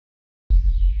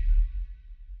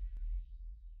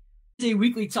a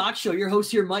weekly talk show. Your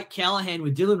host here, Mike Callahan,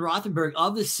 with Dylan Rothenberg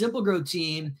of the SimpleGrowth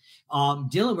team.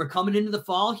 Dylan, we're coming into the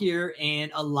fall here,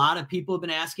 and a lot of people have been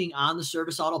asking on the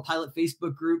Service Autopilot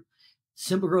Facebook group,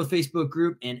 SimpleGrowth Facebook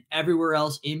group, and everywhere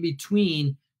else in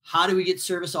between, how do we get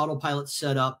Service Autopilot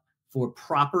set up for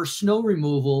proper snow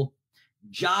removal,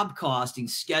 job costing,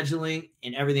 scheduling,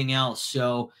 and everything else?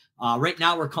 So right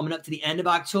now we're coming up to the end of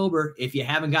October. If you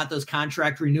haven't got those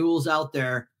contract renewals out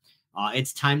there,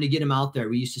 it's time to get them out there.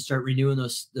 We used to start renewing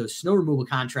those snow removal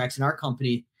contracts in our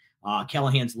company,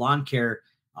 Callahan's Lawn Care,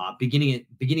 beginning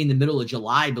in the middle of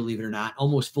July, believe it or not,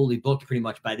 almost fully booked pretty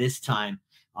much by this time.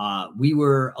 We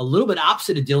were a little bit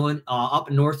opposite of Dylan,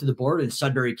 up north of the border in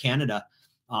Sudbury, Canada,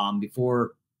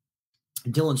 before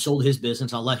Dylan sold his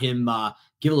business. I'll let him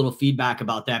give a little feedback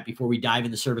about that before we dive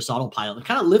into Service Autopilot and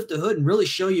kind of lift the hood and really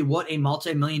show you what a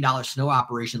multi-million-dollar snow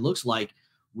operation looks like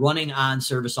running on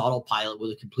Service Autopilot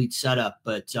with a complete setup.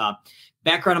 But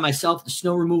background on myself, the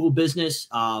snow removal business,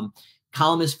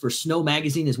 columnist for Snow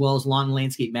Magazine, as well as Lawn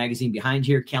Landscape Magazine behind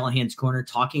here, Callahan's Corner,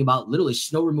 talking about literally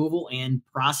snow removal and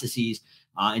processes.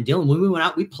 And Dylan, when we went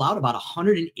out, we plowed about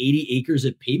 180 acres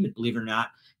of pavement, believe it or not,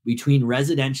 between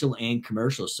residential and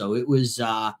commercial. So it was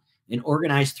an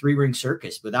organized three-ring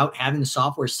circus. Without having the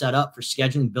software set up for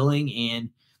scheduling, billing, and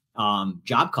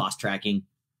job cost tracking,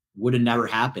 would have never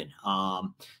happened.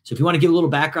 So if you want to give a little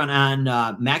background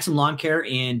on Maxim Lawn Care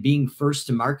and being first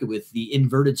to market with the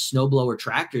inverted snowblower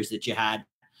tractors that you had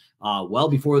well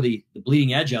before the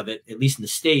bleeding edge of it, at least in the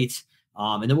States.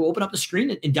 And then we'll open up the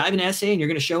screen and dive into SA, and you're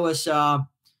going to show us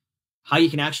how you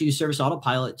can actually use Service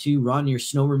Autopilot to run your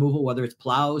snow removal, whether it's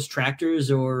plows, tractors,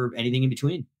 or anything in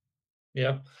between.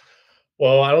 Yeah.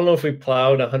 Well, I don't know if we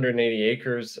plowed 180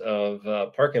 acres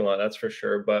of parking lot, that's for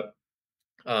sure. But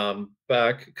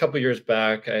back a couple years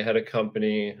back, I had a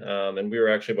company, and we were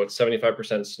actually about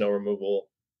 75% snow removal,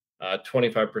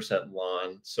 25%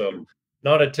 lawn. So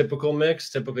not a typical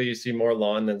mix. Typically, you see more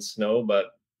lawn than snow,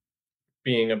 but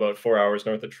being about 4 hours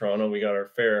north of Toronto, we got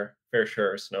our fair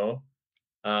share of snow.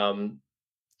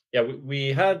 Yeah, we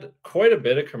had quite a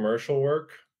bit of commercial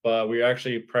work, but we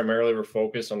actually primarily were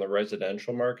focused on the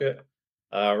residential market.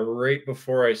 Right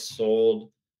before I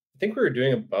sold, I think we were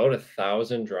doing about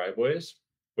 1,000 driveways,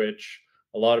 which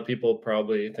a lot of people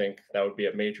probably think that would be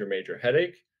a major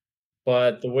headache.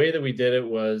 But the way that we did it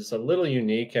was a little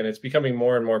unique, and it's becoming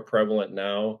more and more prevalent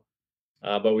now.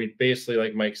 But we basically,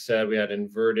 like Mike said, we had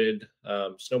inverted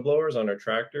snow blowers on our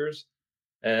tractors.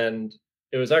 And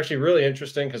it was actually really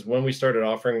interesting because when we started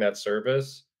offering that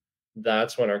service,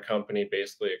 that's when our company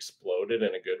basically exploded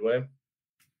in a good way.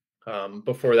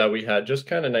 Before that, we had just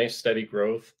kind of nice, steady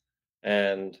growth.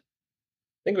 And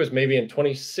I think it was maybe in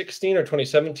 2016 or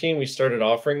 2017, we started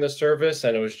offering the service,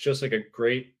 and it was just like a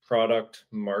great product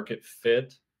market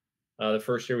fit. The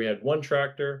first year we had one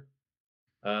tractor,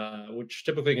 which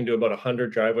typically can do about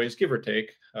 100 driveways, give or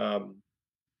take.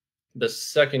 The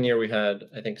second year we had,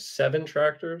 I think, 7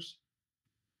 tractors.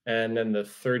 And then the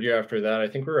third year after that, I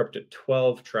think we were up to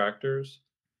 12 tractors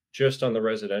just on the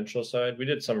residential side. We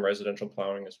did some residential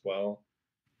plowing as well.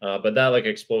 But that like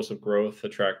explosive growth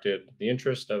attracted the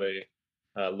interest of a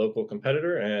local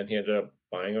competitor, and he ended up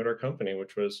buying out our company,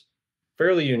 which was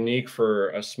fairly unique for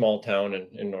a small town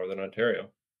in Northern Ontario.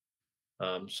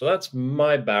 So that's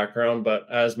my background. But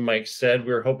as Mike said,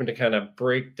 we were hoping to kind of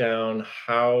break down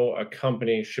how a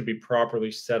company should be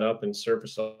properly set up in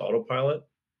Service Autopilot.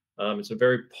 It's a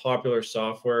very popular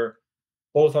software,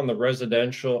 both on the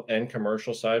residential and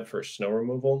commercial side for snow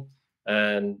removal.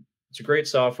 And it's a great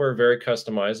software, very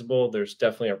customizable. There's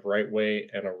definitely a right way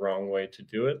and a wrong way to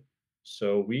do it.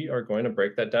 So we are going to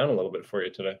break that down a little bit for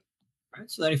you today. All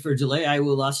right, so that for delay, I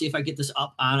will see if I get this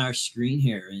up on our screen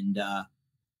here. And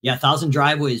yeah, 1,000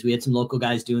 driveways. We had some local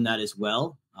guys doing that as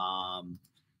well.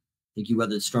 I think you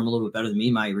weathered the storm a little bit better than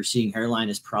me. My receding hairline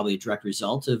is probably a direct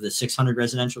result of the 600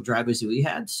 residential driveways that we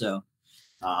had. So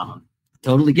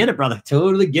totally get it, brother.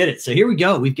 Totally get it. So here we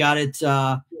go. We've got it.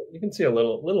 You can see a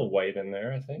little white in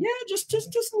there, I think. Yeah, just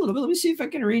a little bit. Let me see if I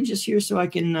can arrange this here so I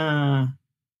can.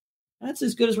 That's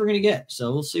as good as we're going to get.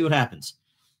 So we'll see what happens.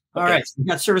 All right. So we've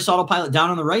got Service Autopilot down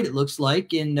on the right, it looks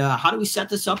like. And how do we set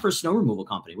this up for a snow removal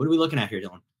company? What are we looking at here,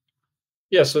 Dylan?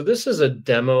 Yeah, so this is a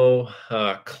demo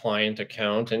client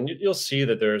account, and you'll see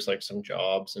that there's like some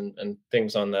jobs and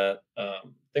things on that,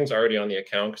 things already on the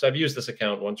account, because I've used this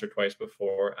account once or twice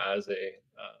before as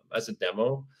a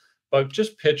demo. But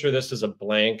just picture this as a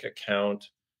blank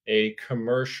account. A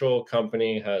commercial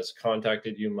company has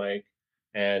contacted you, Mike,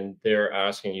 and they're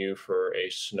asking you for a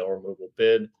snow removal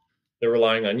bid. They're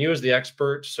relying on you as the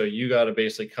expert, so you got to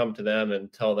basically come to them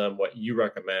and tell them what you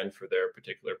recommend for their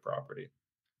particular property.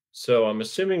 So I'm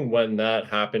assuming when that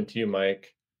happened to you,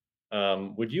 Mike,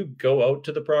 would you go out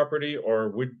to the property, or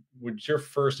would your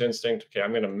first instinct, okay,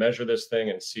 I'm going to measure this thing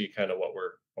and see kind of what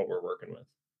we're working with?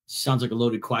 Sounds like a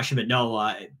loaded question, but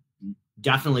no,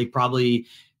 definitely probably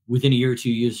within a year or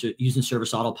two using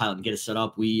Service Autopilot and get it set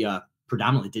up. We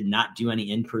predominantly did not do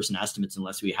any in-person estimates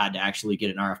unless we had to actually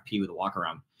get an RFP with a walk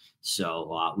around.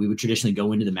 So we would traditionally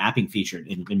go into the mapping feature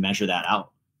and measure that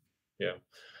out. Yeah.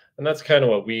 And that's kind of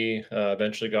what we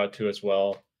eventually got to as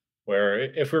well. Where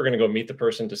if we were going to go meet the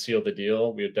person to seal the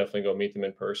deal, we would definitely go meet them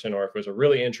in person, or if it was a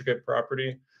really intricate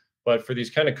property. But for these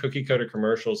kind of cookie cutter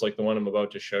commercials like the one I'm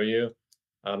about to show you,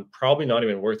 probably not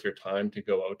even worth your time to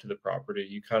go out to the property.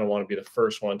 You kind of want to be the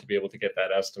first one to be able to get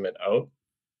that estimate out.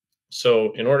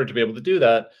 So in order to be able to do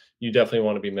that, you definitely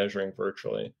want to be measuring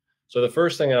virtually. So the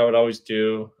first thing I would always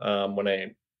do when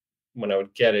I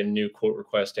would get a new quote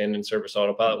request in Service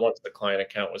Autopilot, once the client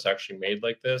account was actually made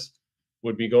like this,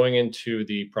 would be going into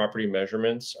the property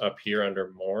measurements up here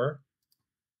under more.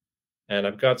 And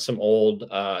I've got some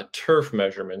old turf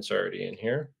measurements already in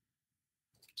here.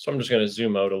 So I'm just going to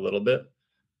zoom out a little bit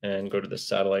and go to the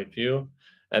satellite view.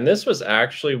 And this was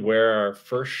actually where our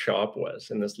first shop was,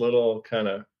 in this little kind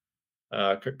of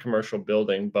commercial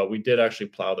building, but we did actually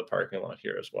plow the parking lot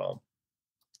here as well.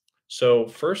 So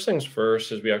first things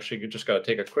first is we actually just got to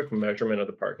take a quick measurement of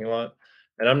the parking lot.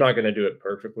 And I'm not going to do it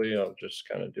perfectly. I'll just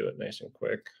kind of do it nice and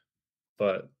quick.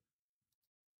 But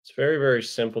it's very, very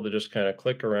simple to just kind of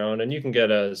click around, and you can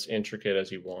get as intricate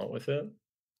as you want with it.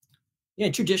 Yeah,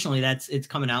 traditionally it's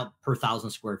coming out per 1,000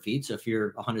 square feet. So if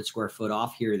you're 100 square foot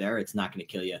off here or there, it's not going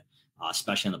to kill you,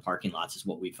 especially in the parking lots is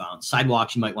what we found.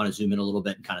 Sidewalks, you might want to zoom in a little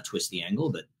bit and kind of twist the angle,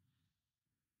 but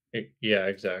Yeah,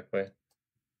 exactly.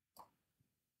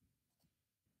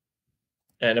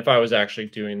 And if I was actually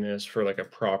doing this for like a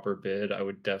proper bid, I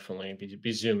would definitely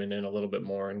be zooming in a little bit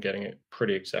more and getting it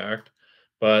pretty exact.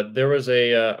 But there was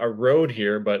a road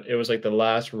here, but it was like the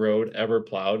last road ever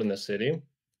plowed in the city.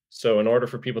 So in order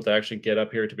for people to actually get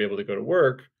up here to be able to go to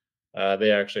work,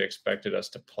 they actually expected us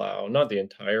to plow not the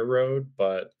entire road,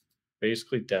 but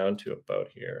basically down to about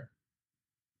here,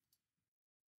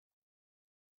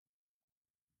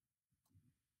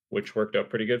 which worked out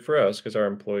pretty good for us because our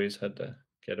employees had to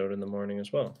get out in the morning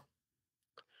as well.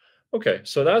 Okay,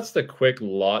 so that's the quick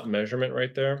lot measurement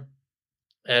right there.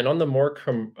 And on the more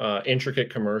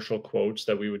intricate commercial quotes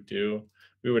that we would do,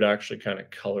 we would actually kind of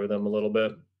color them a little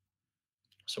bit.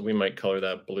 So we might color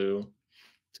that blue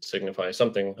to signify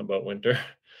something about winter,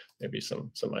 maybe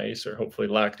some ice, or hopefully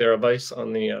lack there of ice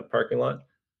on the parking lot.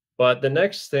 But the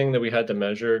next thing that we had to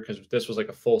measure, because this was like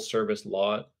a full service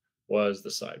lot, was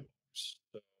the sidewalks.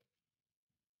 So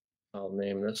I'll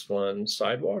name this one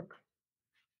sidewalk.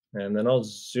 And then I'll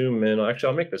zoom in. Actually,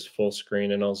 I'll make this full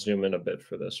screen and I'll zoom in a bit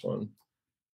for this one.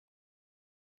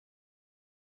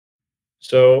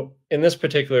 So in this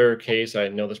particular case, I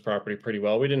know this property pretty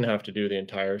well. We didn't have to do the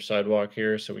entire sidewalk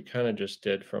here. So we kind of just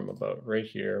did from about right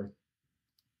here.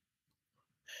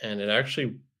 And it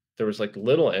actually, there was like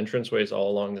little entranceways all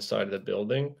along the side of the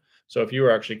building. So if you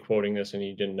were actually quoting this and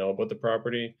you didn't know about the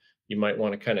property, you might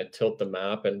want to kind of tilt the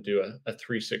map and do a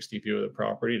 360 view of the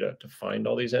property to find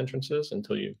all these entrances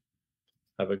until you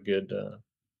have a good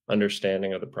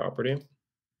understanding of the property.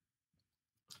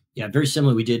 yeah, very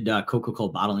similar. We did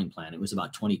Coca-Cola bottling plant. It was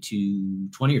about 20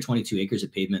 or 22 acres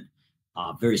of pavement.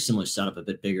 Very similar setup, a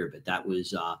bit bigger, but that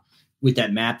was with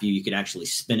that map view, you could actually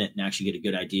spin it and actually get a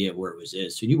good idea of where it was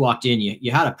is. So when you walked in,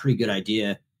 you had a pretty good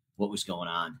idea what was going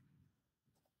on.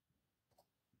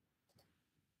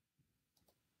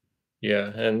 Yeah,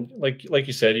 and like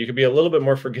you said, you could be a little bit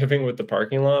more forgiving with the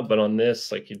parking lot, but on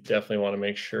this, like you definitely want to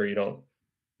make sure you don't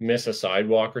miss a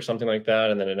sidewalk or something like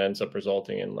that, and then it ends up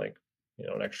resulting in like,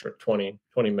 an extra 20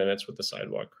 minutes with the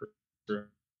sidewalk crew.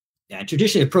 Yeah,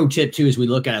 traditionally a pro tip too, as we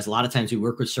look at is a lot of times we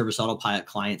work with Service Autopilot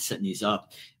clients setting these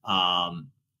up.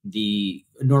 The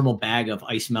normal bag of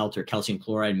ice melt or calcium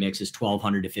chloride mix is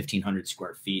 1,200 to 1,500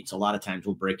 square feet. So a lot of times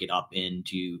we'll break it up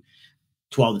into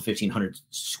 12 to 1,500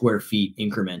 square feet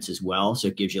increments as well. So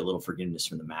it gives you a little forgiveness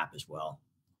from the map as well.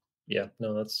 Yeah,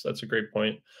 no, that's a great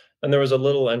point. And there was a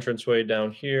little entranceway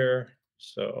down here.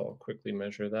 So I'll quickly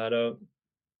measure that out.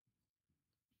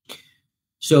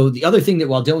 So the other thing that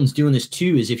while Dylan's doing this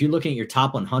too is if you're looking at your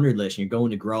top 100 list and you're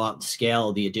going to grow out and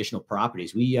scale the additional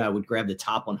properties, we would grab the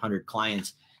top 100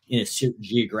 clients in a certain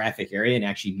geographic area and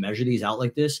actually measure these out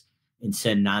like this and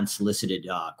send non-solicited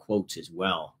quotes as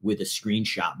well with a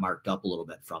screenshot marked up a little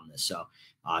bit from this. So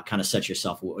kind of set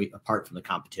yourself apart from the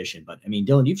competition. But I mean,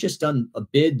 Dylan, you've just done a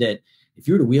bid that if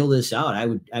you were to wheel this out,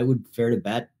 I would fair to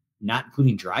bet, not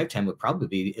including drive time, would probably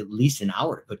be at least an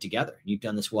hour to put together. You've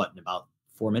done this, what, in about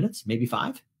 4 minutes, maybe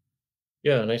 5?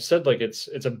 Yeah, and I said like it's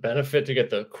a benefit to get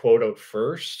the quote out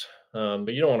first,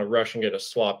 but you don't want to rush and get a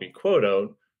sloppy quote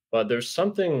out. But there's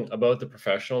something about the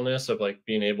professionalness of like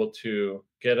being able to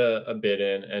get a bid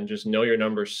in and just know your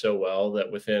numbers so well that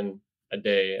within a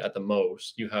day at the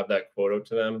most you have that quote out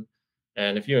to them.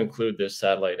 And if you include this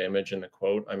satellite image in the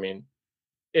quote, I mean,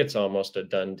 it's almost a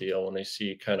done deal when they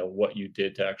see kind of what you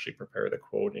did to actually prepare the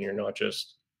quote, and you're not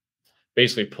just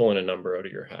basically pulling a number out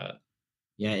of your hat.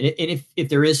 Yeah, and if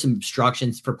there is some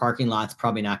obstructions for parking lots,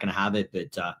 probably not going to have it.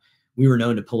 But we were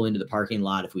known to pull into the parking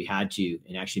lot if we had to,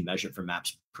 and actually measure it from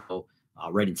Maps Pro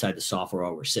right inside the software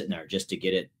while we're sitting there, just to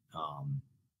get it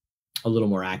a little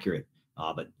more accurate.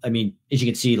 But I mean, as you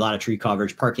can see, a lot of tree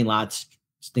coverage, parking lots,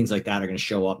 things like that are going to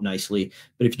show up nicely.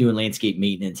 But if you're doing landscape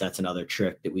maintenance, that's another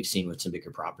trick that we've seen with some bigger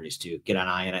properties too. Get an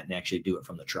eye on it and actually do it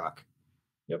from the truck.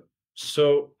 Yep.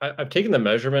 So I've taken the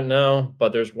measurement now,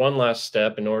 but there's one last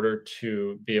step in order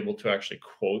to be able to actually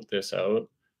quote this out.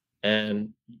 And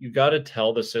you got to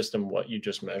tell the system what you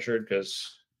just measured,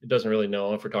 because it doesn't really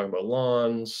know if we're talking about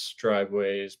lawns,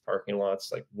 driveways, parking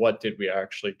lots, like what did we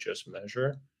actually just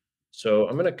measure? So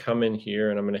I'm going to come in here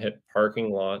and I'm going to hit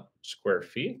parking lot square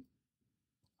feet.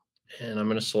 And I'm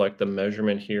going to select the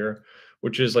measurement here,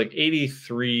 which is like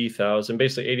 83,000,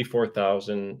 basically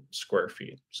 84,000 square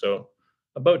feet. So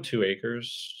about 2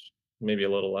 acres, maybe a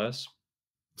little less.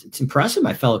 It's impressive,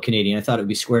 my fellow Canadian. I thought it would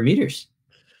be square meters.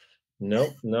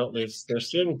 Nope, no, there's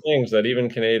certain things that even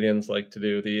Canadians like to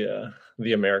do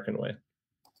the American way.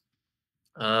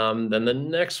 Then the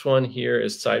next one here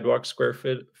is sidewalk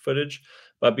footage,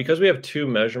 but because we have two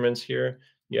measurements here,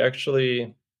 you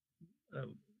actually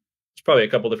there's probably a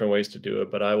couple different ways to do it,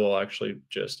 but I will actually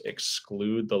just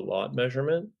exclude the lot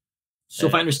measurement. So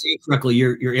if I understand correctly,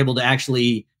 you're able to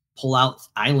actually pull out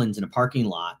islands in a parking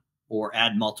lot or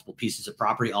add multiple pieces of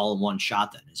property all in one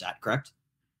shot then. Is that correct?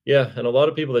 Yeah, and a lot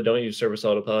of people that don't use Service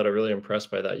Autopilot are really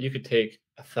impressed by that. You could take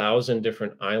 1,000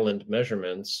 different island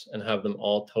measurements and have them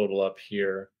all total up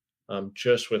here,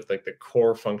 just with like the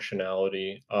core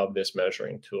functionality of this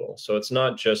measuring tool. So it's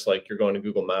not just like you're going to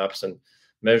Google Maps and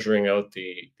measuring out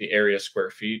the area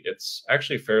square feet. It's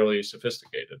actually fairly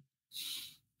sophisticated.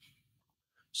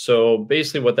 So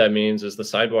basically what that means is the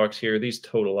sidewalks here, these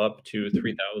total up to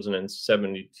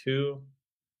 3,072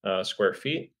 square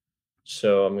feet.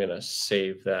 So I'm going to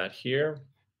save that here.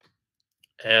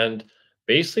 And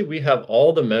basically we have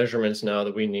all the measurements now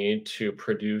that we need to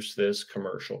produce this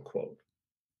commercial quote.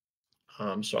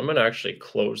 So I'm going to actually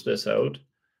close this out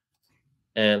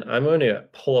and I'm going to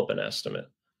pull up an estimate.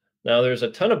 Now there's a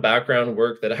ton of background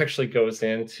work that actually goes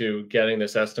into getting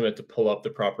this estimate to pull up the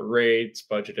proper rates,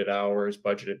 budgeted hours,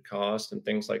 budgeted cost, and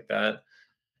things like that.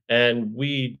 And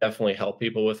we definitely help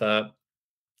people with that.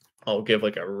 I'll give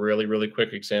like a really, really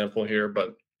quick example here,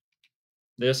 but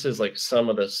this is like some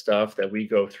of the stuff that we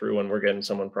go through when we're getting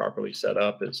someone properly set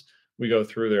up is we go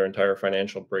through their entire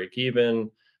financial break even,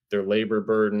 their labor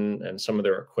burden, and some of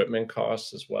their equipment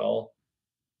costs as well.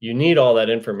 You need all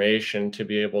that information to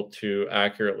be able to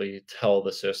accurately tell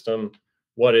the system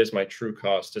what is my true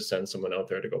cost to send someone out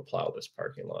there to go plow this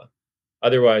parking lot.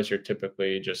 Otherwise, you're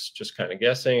typically just kind of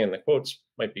guessing, and the quotes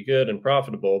might be good and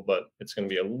profitable, but it's going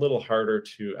to be a little harder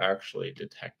to actually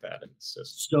detect that in the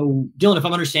system. So, Dylan, if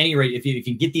I'm understanding you right, if you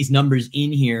get these numbers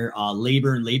in here,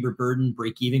 labor and labor burden,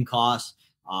 break-even costs,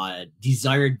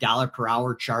 desired dollar per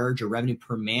hour charge or revenue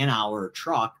per man hour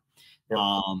truck, Yep.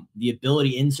 The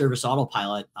ability in Service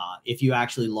Autopilot, if you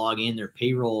actually log in their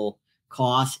payroll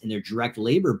costs and their direct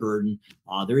labor burden,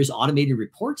 there is automated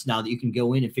reports now that you can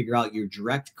go in and figure out your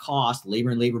direct cost, labor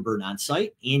and labor burden on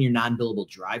site, and your non-billable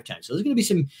drive time. So there's going to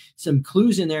be some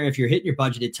clues in there. If you're hitting your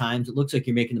budgeted times, it looks like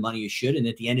you're making the money you should, and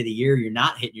at the end of the year, you're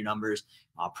not hitting your numbers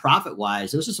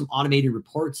profit-wise. Those are some automated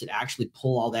reports that actually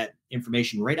pull all that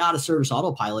information right out of Service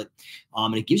Autopilot,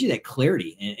 and it gives you that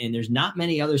clarity. And there's not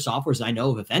many other softwares I know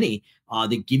of, if any,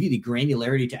 that give you the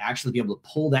granularity to actually be able to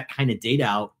pull that kind of data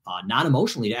out, not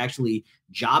emotionally, to actually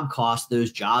job cost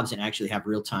those jobs and actually have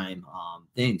real-time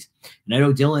things. And I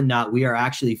know, Dylan, we are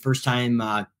actually first time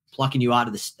plucking you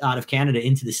out of Canada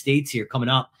into the States here coming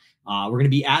up. We're going to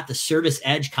be at the Service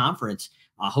Edge conference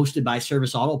hosted by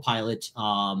Service Autopilot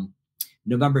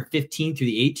November 15th through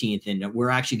the 18th. And we're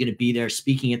actually going to be there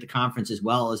speaking at the conference as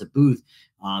well as a booth.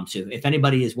 So if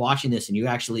anybody is watching this and you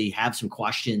actually have some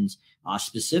questions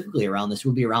specifically around this,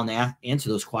 we'll be around to answer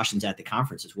those questions at the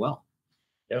conference as well.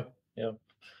 Yeah. Yeah.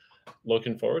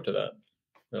 Looking forward to that.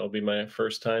 That'll be my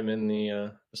first time in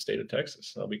the state of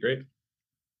Texas. That'll be great.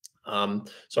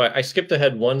 So I skipped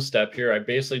ahead one step here. I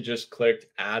basically just clicked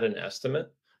add an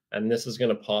estimate, and this is going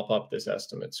to pop up this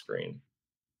estimate screen.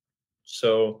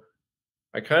 So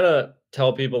I kind of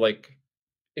tell people, like,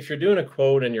 if you're doing a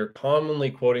quote and you're commonly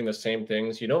quoting the same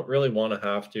things, you don't really want to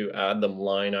have to add them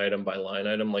line item by line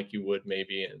item like you would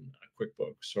maybe in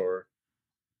QuickBooks or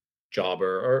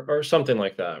Jobber or something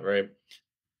like that, right?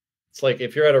 It's like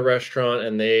if you're at a restaurant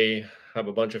and they have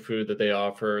a bunch of food that they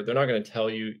offer, they're not going to tell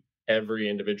you every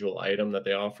individual item that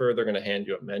they offer. They're going to hand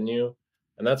you a menu.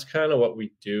 And that's kind of what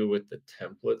we do with the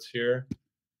templates here.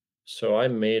 So I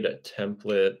made a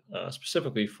template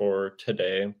specifically for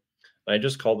today. And I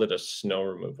just called it a snow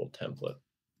removal template.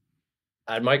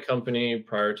 At my company,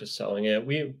 prior to selling it,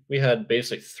 we had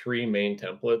basically three main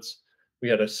templates. We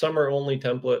had a summer only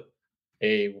template,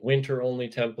 a winter only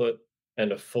template,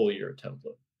 and a full year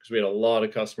template. Because we had a lot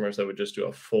of customers that would just do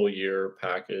a full year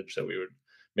package that we would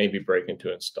maybe break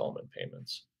into installment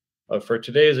payments. For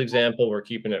today's example, we're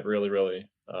keeping it really, really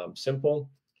simple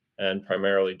and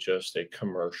primarily just a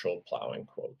commercial plowing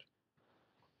quote.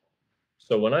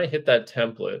 So when I hit that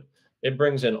template, it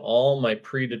brings in all my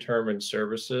predetermined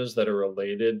services that are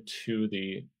related to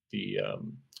the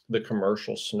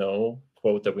commercial snow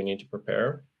quote that we need to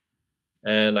prepare.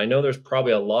 And I know there's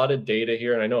probably a lot of data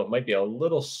here, and I know it might be a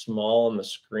little small on the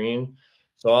screen.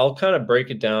 So I'll kind of break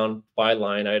it down by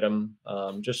line item,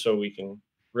 just so we can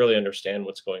really understand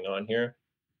what's going on here.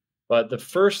 But the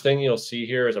first thing you'll see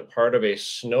here is a part of a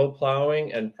snow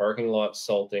plowing and parking lot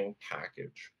salting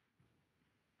package.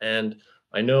 And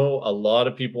I know a lot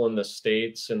of people in the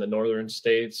States, in the northern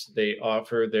states, they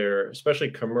offer their, especially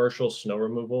commercial snow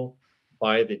removal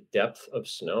by the depth of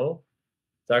snow.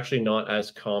 It's actually not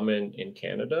as common in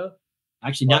Canada.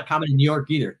 Actually, not common in New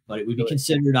York either, but it would be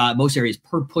considered most areas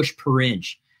per push per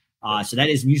inch. So that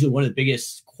is usually one of the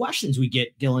biggest questions we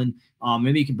get, Dylan.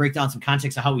 Maybe you can break down some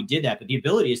context of how we did that. But the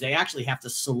ability is they actually have to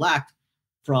select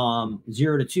from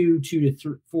 0 to 2, 2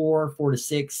 to 4, 4 to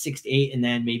 6, 6 to 8, and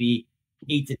then maybe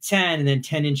 8 to 10, and then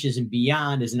 10 inches and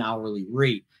beyond is an hourly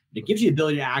rate. But it gives you the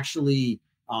ability to actually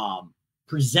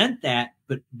present that,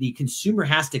 but the consumer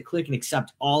has to click and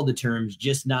accept all the terms,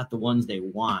 just not the ones they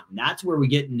want. And that's where we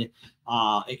get in,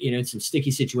 in some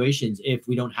sticky situations if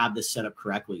we don't have this set up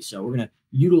correctly. So we're going to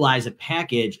utilize a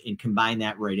package and combine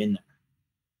that right in there.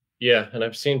 Yeah, and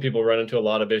I've seen people run into a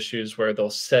lot of issues where they'll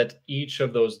set each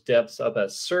of those depths up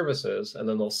as services, and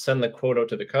then they'll send the quote out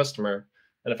to the customer.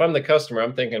 And if I'm the customer,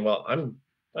 I'm thinking, well,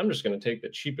 I'm just going to take the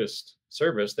cheapest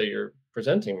service that you're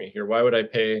presenting me here. Why would I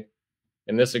pay,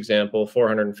 in this example,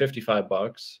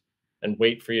 $455 and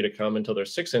wait for you to come until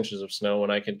there's 6 inches of snow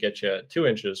when I could get you 2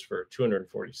 inches for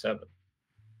 $247?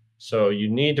 So you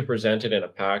need to present it in a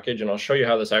package, and I'll show you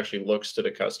how this actually looks to the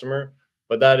customer.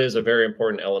 But that is a very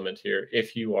important element here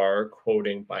if you are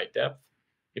quoting by depth.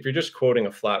 If you're just quoting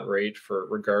a flat rate for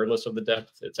regardless of the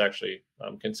depth, it's actually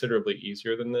considerably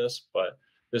easier than this. But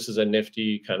this is a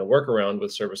nifty kind of workaround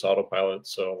with Service Autopilot.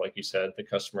 So like you said, the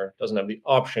customer doesn't have the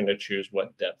option to choose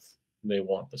what depth they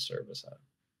want the service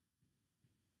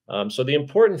at. So the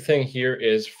important thing here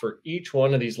is for each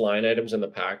one of these line items in the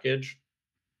package,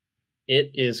 it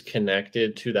is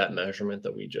connected to that measurement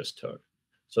that we just took.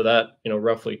 So that,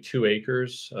 roughly 2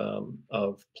 acres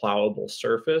of plowable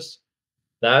surface,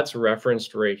 that's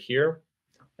referenced right here.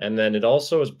 And then it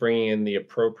also is bringing in the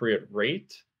appropriate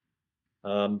rate,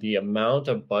 the amount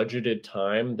of budgeted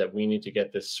time that we need to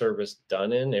get this service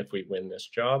done in if we win this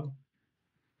job,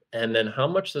 and then how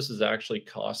much this is actually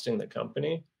costing the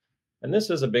company. And this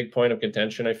is a big point of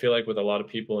contention, I feel like, with a lot of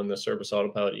people in the Service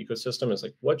Autopilot ecosystem, is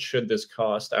like, what should this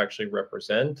cost actually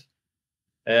represent?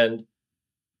 And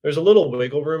there's a little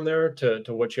wiggle room there to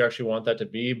what you actually want that to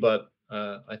be. But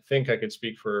I think I could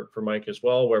speak for Mike as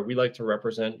well, where we like to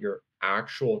represent your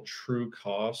actual true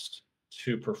cost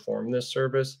to perform this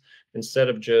service, instead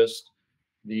of just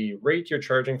the rate you're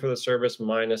charging for the service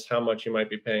minus how much you might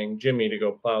be paying Jimmy to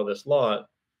go plow this lot.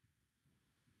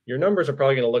 Your numbers are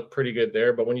probably going to look pretty good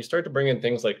there. But when you start to bring in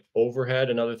things like overhead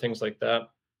and other things like that,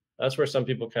 that's where some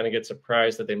people kind of get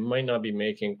surprised that they might not be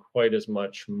making quite as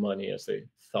much money as they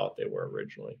thought they were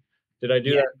originally. Did I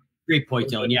do that? Great point,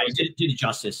 Dylan. Yeah, you did it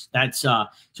justice. That's so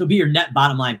be your net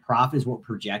bottom line profit is what we're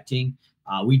projecting.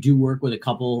 We do work with a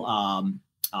couple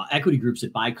equity groups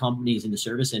that buy companies in the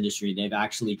service industry. They've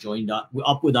actually joined up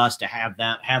with us to have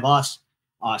us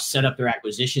set up their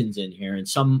acquisitions in here. And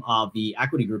some of the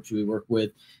equity groups we work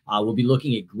with will be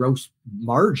looking at gross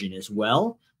margin as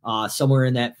well. Somewhere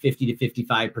in that 50 to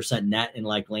 55% net in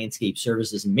like landscape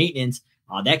services and maintenance.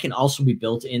 That can also be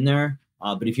built in there.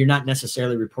 But if you're not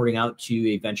necessarily reporting out to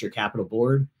a venture capital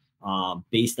board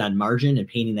based on margin and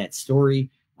painting that story,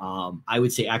 I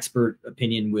would say expert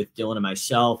opinion with Dylan and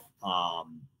myself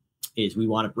is we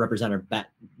want to represent our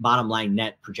bottom line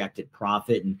net projected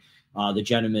profit. And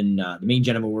the main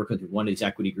gentleman we're working with one of these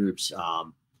equity groups,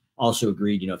 also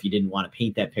agreed, if you didn't want to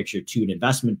paint that picture to an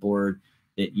investment board,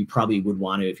 that you probably would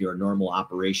want to, if you're a normal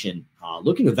operation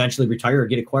looking to eventually retire or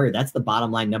get acquired, that's the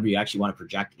bottom line number you actually want to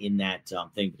project in that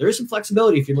thing. But there is some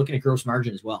flexibility if you're looking at gross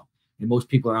margin as well. And most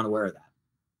people are unaware of that.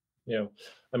 Yeah.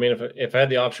 I mean, if I had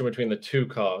the option between the two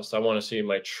costs, I want to see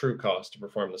my true cost to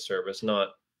perform the service, not,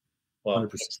 well,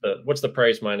 100%. what's the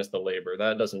price minus the labor?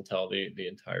 That doesn't tell the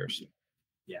entire story.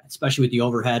 Yeah, especially with the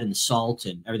overhead and the salt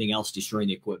and everything else destroying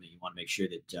the equipment. You want to make sure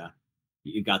that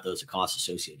you've got those costs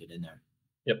associated in there.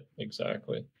 Yep,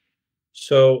 exactly.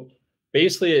 So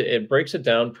basically, it breaks it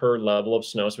down per level of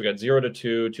snow. So we got 0 to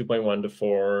 2, 2.1 to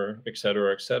 4, et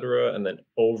cetera, et cetera. And then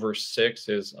over 6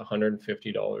 is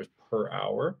 $150 per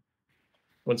hour.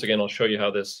 Once again, I'll show you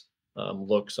how this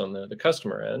looks on the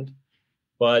customer end.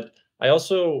 But I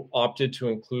also opted to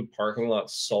include parking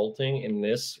lot salting in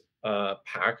this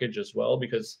package as well,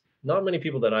 because not many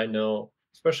people that I know,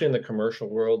 especially in the commercial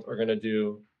world, are going to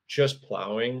do just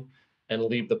plowing and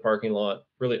leave the parking lot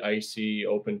really icy,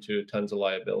 open to tons of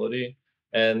liability.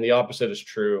 And the opposite is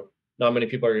true. Not many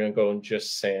people are going to go and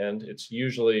just sand. It's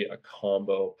usually a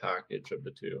combo package of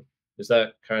the two. Is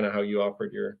that kind of how you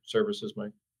offered your services,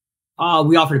 Mike?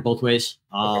 We offered it both ways.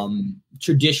 Okay.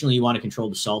 Traditionally, you want to control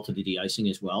the salt of the de-icing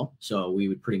as well. So we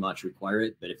would pretty much require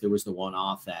it. But if there was the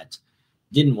one-off that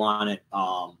didn't want it,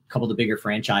 a couple of the bigger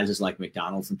franchises like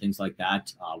McDonald's and things like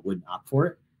that wouldn't opt for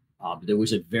it. But there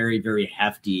was a very, very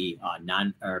hefty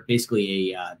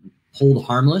basically a hold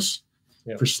harmless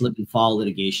for slip and fall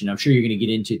litigation. I'm sure you're going to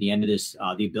get into at the end of this,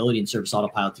 the ability in Service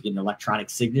Autopilot to get an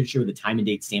electronic signature with a time and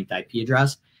date stamped IP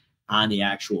address on the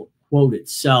actual quote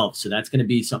itself. So that's going to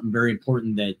be something very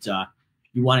important that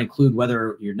you want to include,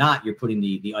 whether you're putting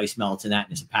the ice melts in that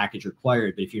and it's a package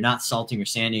required. But if you're not salting or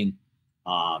sanding,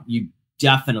 you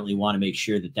definitely want to make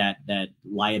sure that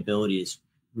liability is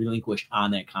relinquished on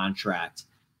that contract.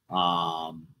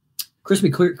 Chris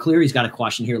McCleary's got a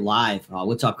question here live.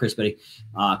 What's up, Chris, buddy?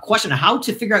 Question on how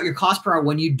to figure out your cost per hour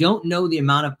when you don't know the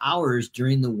amount of hours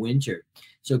during the winter.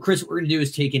 So, Chris, what we're going to do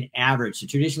is take an average. So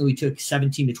traditionally, we took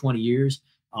 17 to 20 years.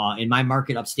 In my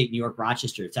market, upstate New York,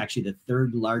 Rochester, it's actually the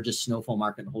third largest snowfall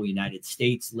market in the whole United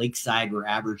States. Lakeside, we're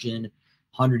averaging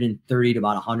 130 to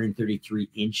about 133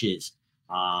 inches.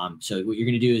 So what you're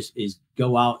going to do is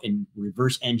go out and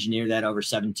reverse engineer that over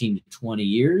 17 to 20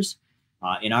 years.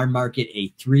 In our market, a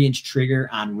 3-inch trigger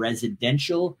on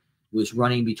residential was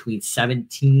running between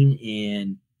 17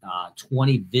 and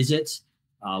 20 visits.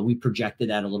 We projected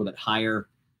that a little bit higher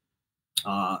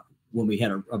when we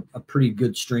had a pretty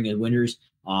good string of winters,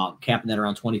 capping that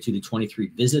around 22 to 23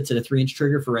 visits at a 3-inch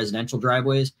trigger for residential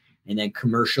driveways. And then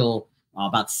commercial,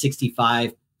 about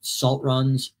 65 salt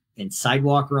runs and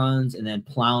sidewalk runs. And then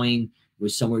plowing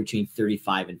was somewhere between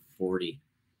 35 and 40.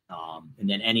 And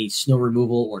then any snow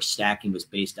removal or stacking was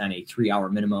based on a 3-hour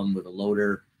minimum with a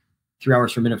loader, 3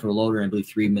 hours per minute for a loader, and I believe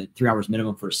 3 hours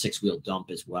minimum for a 6-wheel dump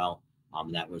as well.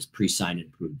 That was pre-signed and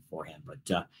approved beforehand.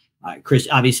 But Chris,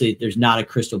 obviously, there's not a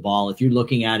crystal ball. If you're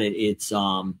looking at it, it's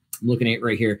I'm looking at it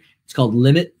right here. It's called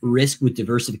Limit Risk with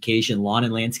Diversification, Lawn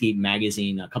and Landscape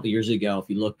Magazine. A couple of years ago, if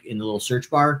you look in the little search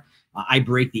bar, I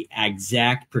break the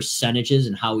exact percentages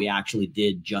and how we actually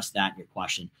did just that in your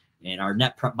question. And our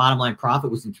net bottom line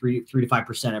profit was in 3 to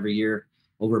 5% every year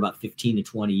over about 15 to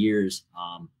 20 years.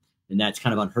 And that's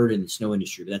kind of unheard in the snow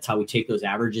industry. But that's how we take those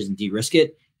averages and de-risk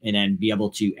it and then be able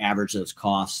to average those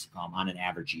costs on an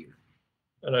average year.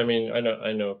 And I mean,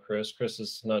 I know Chris. Chris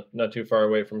is not too far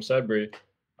away from Sudbury.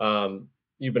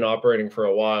 You've been operating for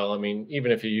a while. I mean,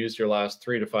 even if you used your last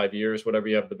 3 to 5 years, whatever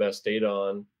you have the best data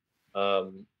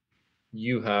on,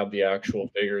 you have the actual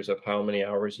figures of how many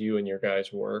hours you and your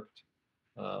guys worked.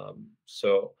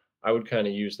 So I would kind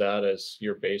of use that as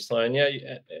your baseline.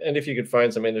 Yeah. And if you could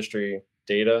find some industry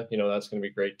data, that's going to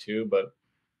be great too. But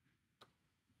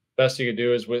best you could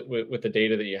do is with the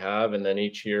data that you have, and then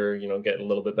each year, get a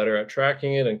little bit better at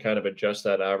tracking it and kind of adjust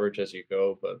that average as you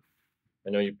go. But I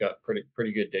know you've got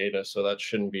pretty good data, so that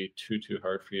shouldn't be too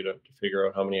hard for you to figure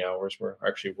out how many hours were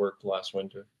actually worked last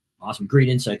winter. Awesome. Great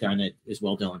insight there on it as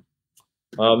well, Dylan.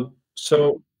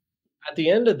 So at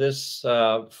the end of this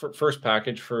first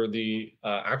package for the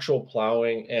actual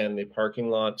plowing and the parking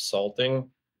lot salting,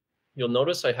 you'll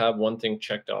notice I have one thing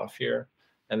checked off here,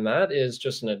 and that is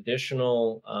just an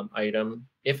additional item.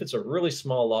 If it's a really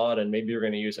small lot and maybe you're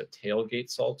going to use a tailgate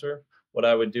salter, what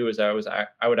I would do is I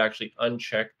would actually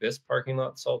uncheck this parking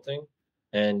lot salting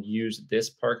and use this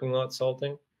parking lot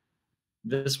salting.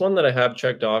 This one that I have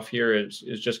checked off here is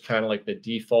just kind of like the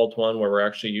default one where we're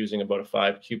actually using about a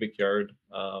 5 cubic yard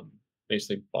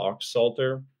basically box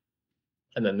salter.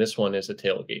 And then this one is a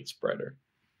tailgate spreader.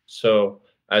 So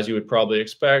as you would probably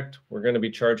expect, we're going to be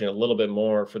charging a little bit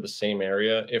more for the same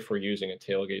area if we're using a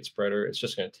tailgate spreader. It's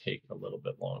just going to take a little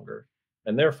bit longer.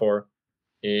 And therefore,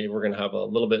 we're going to have a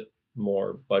little bit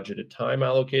more budgeted time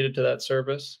allocated to that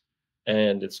service.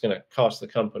 And it's going to cost the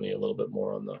company a little bit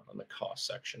more on the cost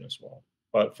section as well.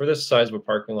 But for this size of a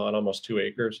parking lot, almost 2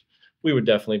 acres, we would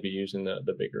definitely be using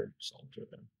the bigger salter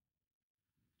then.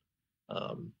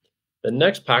 The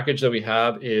next package that we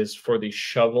have is for the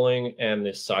shoveling and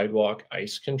the sidewalk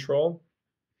ice control.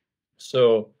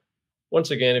 So once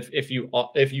again, if you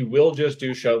will just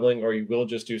do shoveling or you will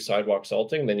just do sidewalk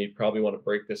salting, then you'd probably want to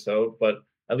break this out. But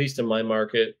at least in my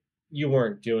market, you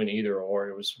weren't doing either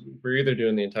or. We're either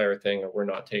doing the entire thing or we're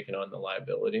not taking on the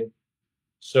liability.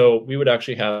 So we would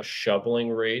actually have a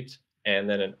shoveling rate and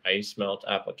then an ice melt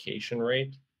application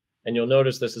rate. And you'll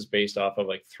notice this is based off of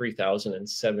like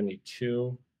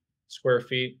 3,072 square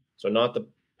feet. So not the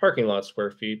parking lot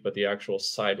square feet, but the actual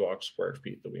sidewalk square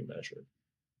feet that we measured.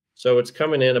 So it's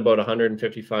coming in about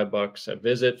 $155 a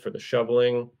visit for the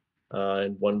shoveling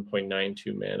and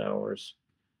 1.92 man hours.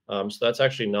 So that's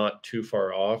actually not too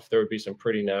far off. There would be some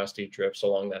pretty nasty drifts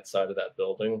along that side of that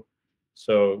building.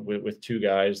 So with 2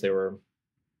 guys, they were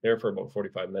there for about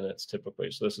 45 minutes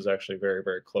typically. So this is actually very,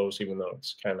 very close, even though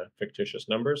it's kind of fictitious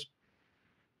numbers.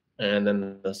 And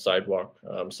then the sidewalk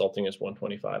salting is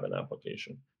 125 an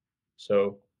application.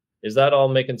 So is that all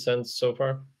making sense so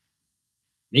far?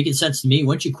 Making sense to me.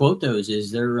 Once you quote those,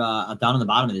 is there down on the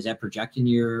bottom? Is that projecting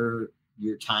your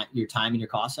time and your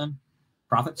costs on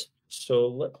profits? So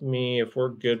let me, if we're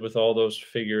good with all those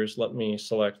figures, let me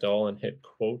select all and hit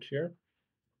quote here.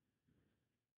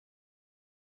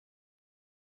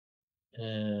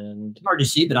 And hard to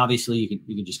see, but obviously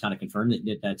you can just kind of confirm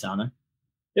that that's on there.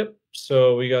 Yep.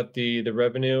 So we got the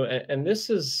revenue, and this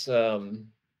isn't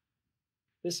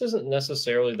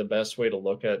necessarily the best way to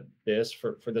look at this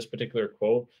for this particular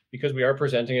quote, because we are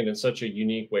presenting it in such a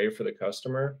unique way for the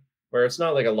customer, where it's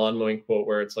not like a lawn mowing quote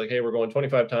where it's like, hey, we're going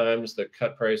 25 times, the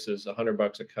cut price is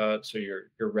 $100 a cut, so your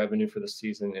revenue for the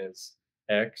season is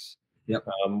X. Yep.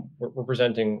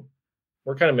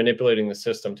 We're kind of manipulating the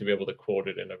system to be able to quote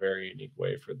it in a very unique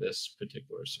way for this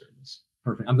particular service.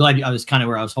 Perfect. I'm glad I was kind of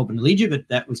where I was hoping to lead you, but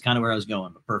that was kind of where I was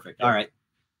going. But perfect. Yeah. All right.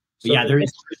 But so yeah,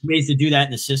 there's ways to do that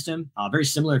in the system. Very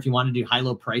similar if you want to do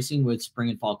high-low pricing with spring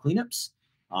and fall cleanups.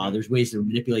 There's ways to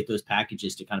manipulate those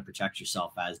packages to kind of protect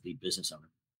yourself as the business owner.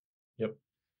 Yep.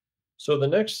 So the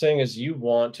next thing is you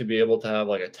want to be able to have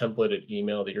like a templated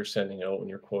email that you're sending out when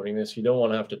you're quoting this. You don't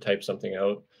want to have to type something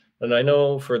out. And I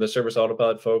know for the Service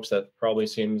Autopilot folks, that probably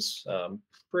seems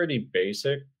pretty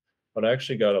basic, but I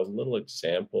actually got a little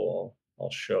example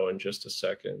I'll show in just a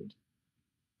second.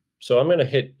 So I'm going to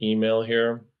hit email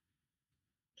here.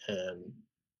 And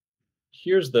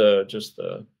here's just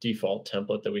the default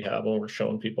template that we have when we're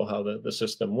showing people how the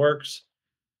system works.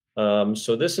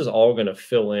 So this is all going to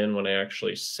fill in when I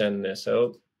actually send this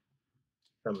out.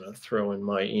 I'm going to throw in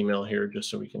my email here just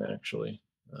so we can actually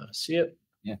see it.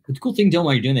 Yeah, but the cool thing, Dylan,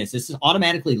 while you're doing this is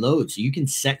automatically loads. So you can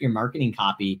set your marketing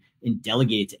copy and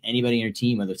delegate it to anybody in your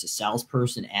team, whether it's a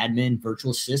salesperson, admin,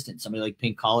 virtual assistant, somebody like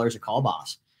Pink Collars or Call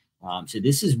Boss. So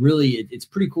this is really, it's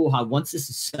pretty cool how once this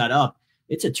is set up,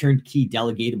 it's a turnkey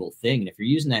delegatable thing. And if you're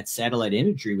using that satellite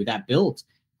imagery with that built,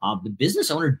 the business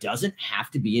owner doesn't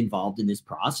have to be involved in this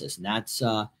process. And that's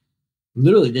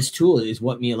literally, this tool is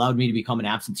what allowed me to become an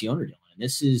absentee owner, Dylan. And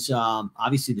this is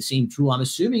obviously the same tool. I'm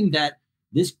assuming that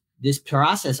this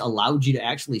process allowed you to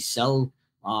actually sell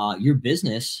your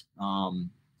business and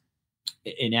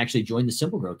actually join the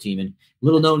SimpleGrowth team. And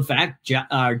little known fact,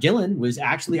 Dylan was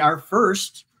actually our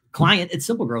first client at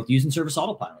SimpleGrowth using Service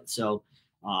Autopilot. So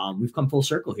we've come full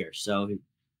circle here. So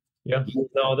yeah,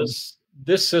 no,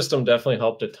 this system definitely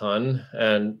helped a ton.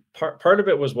 And part of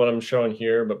it was what I'm showing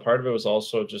here, but part of it was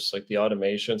also just like the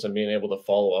automations and being able to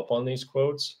follow up on these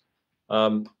quotes.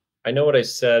 I know what I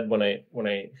said when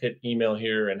I hit email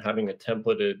here, and having a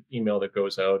templated email that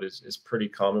goes out is pretty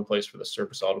commonplace for the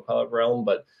Service Autopilot realm,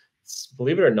 but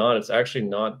believe it or not, it's actually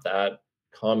not that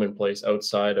commonplace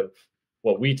outside of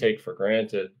what we take for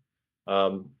granted.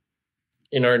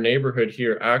 In our neighborhood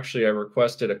here, actually, I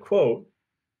requested a quote,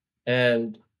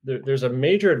 and there's a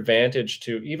major advantage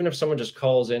to, even if someone just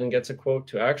calls in and gets a quote,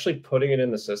 to actually putting it in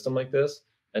the system like this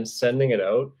and sending it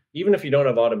out, even if you don't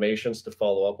have automations to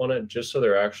follow up on it, just so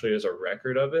there actually is a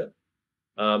record of it.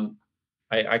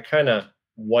 I kind of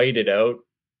whited out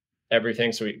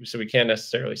everything so we can't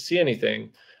necessarily see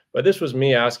anything. But this was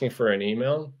me asking for an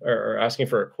email or asking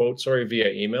for a quote, sorry, via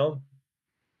email.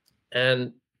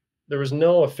 And there was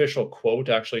no official quote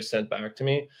actually sent back to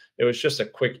me. It was just a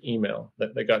quick email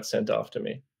that got sent off to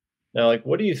me. Now, like,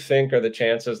 what do you think are the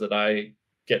chances that I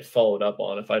get followed up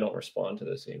on if I don't respond to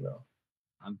this email?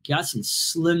 I'm guessing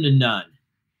slim to none.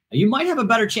 You might have a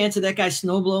better chance of that guy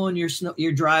snow blowing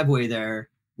your driveway there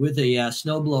with a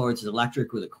snowblower. It's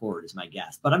electric with a cord, is my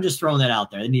guess. But I'm just throwing that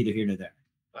out there. Neither here nor there.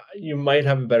 You might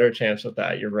have a better chance with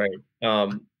that. You're right.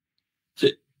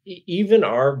 Even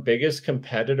our biggest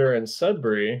competitor in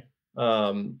Sudbury,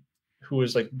 who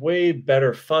is like way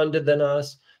better funded than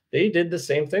us, they did the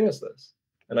same thing as this.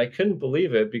 And I couldn't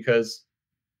believe it because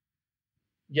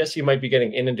yes, you might be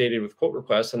getting inundated with quote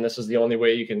requests, and this is the only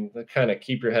way you can kind of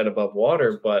keep your head above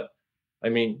water. But I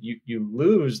mean, you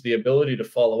lose the ability to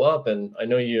follow up. And I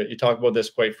know you talk about this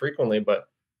quite frequently, but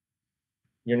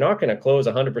you're not going to close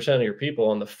 100% of your people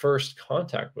on the first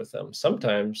contact with them.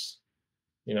 Sometimes,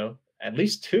 at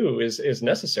least two is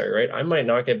necessary, right? I might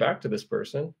not get back to this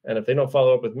person, and if they don't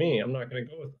follow up with me, I'm not going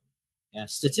to go with them. Yeah,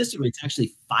 statistically, it's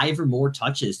actually 5 or more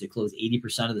touches to close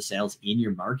 80% of the sales in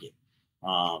your market.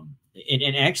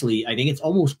 And actually, I think it's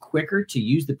almost quicker to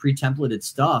use the pre-templated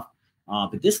stuff.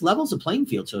 But this levels a playing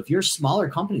field. So if you're a smaller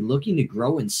company looking to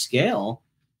grow and scale,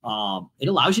 it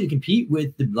allows you to compete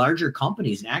with the larger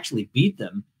companies and actually beat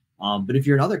them. But if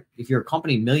you're a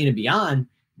company million and beyond,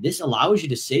 this allows you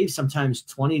to save sometimes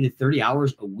 20 to 30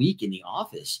 hours a week in the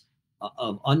office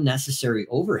of unnecessary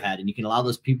overhead. And you can allow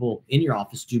those people in your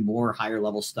office to do more higher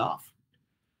level stuff.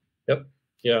 Yep.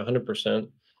 Yeah, 100%.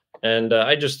 And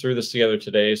I just threw this together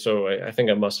today, so I think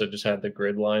I must have just had the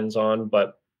grid lines on,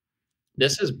 but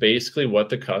this is basically what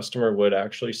the customer would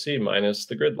actually see minus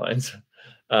the grid lines.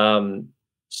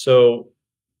 So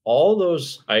all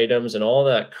those items and all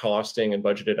that costing and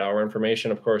budgeted hour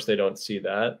information, of course, they don't see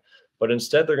that, but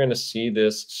instead they're going to see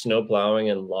this snow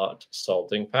plowing and lot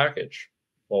salting package.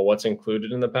 Well, what's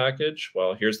included in the package?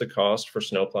 Well, here's the cost for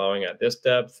snow plowing at this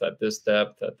depth, at this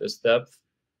depth, at this depth,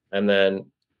 and then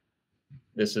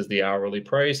this is the hourly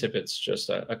price if it's just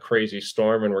a crazy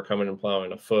storm and we're coming and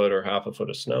plowing a foot or half a foot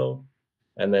of snow.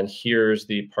 And then here's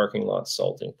the parking lot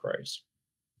salting price.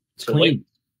 It's So clean.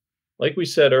 like we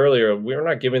said earlier, we're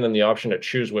not giving them the option to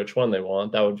choose which one they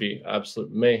want. That would be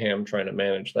absolute mayhem trying to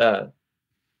manage that.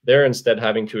 They're instead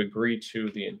having to agree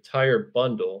to the entire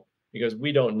bundle because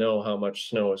we don't know how much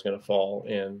snow is going to fall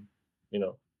in,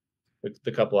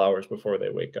 the couple hours before they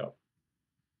wake up.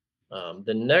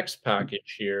 The next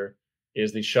package here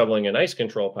is the shoveling and ice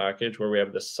control package, where we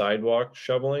have the sidewalk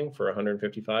shoveling for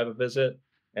 155 a visit,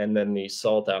 and then the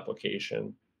salt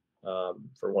application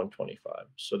for 125.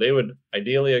 So they would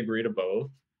ideally agree to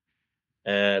both,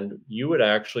 and you would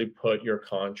actually put your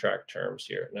contract terms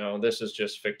here. Now, this is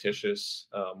just fictitious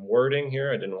wording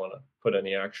here. I didn't want to put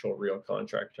any actual real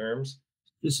contract terms.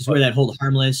 This is where that hold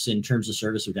harmless in terms of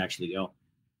service would actually go.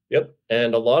 Yep.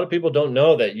 And a lot of people don't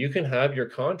know that you can have your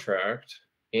contract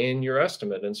in your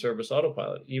estimate in Service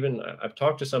Autopilot. Even I've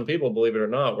talked to some people, believe it or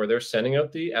not, where they're sending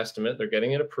out the estimate, they're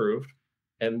getting it approved,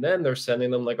 and then they're sending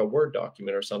them like a Word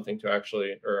document or something or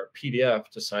a PDF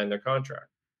to sign their contract.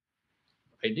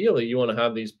 Ideally, you want to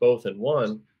have these both in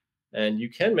one, and you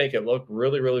can make it look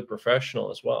really, really professional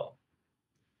as well.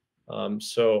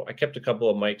 So I kept a couple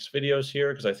of Mike's videos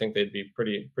here because I think they'd be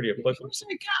pretty applicable. Who's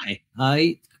that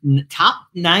guy? Top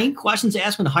 9 questions to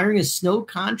ask when hiring a snow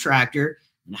contractor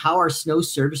and how our snow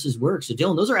services work. So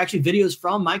Dylan, those are actually videos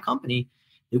from my company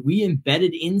that we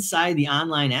embedded inside the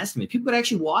online estimate. People could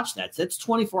actually watch that. So that's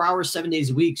 24 hours, 7 days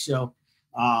a week. So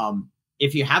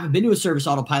if you haven't been to a Service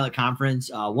Autopilot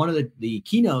conference, one of the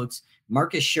keynotes,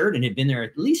 Marcus Sheridan had been there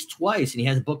at least twice, and he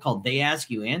has a book called They Ask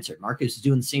You Answer. Marcus is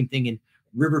doing the same thing in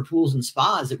river pools and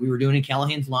spas that we were doing in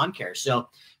Callahan's Lawn Care. So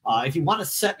if you want to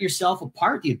set yourself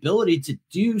apart, the ability to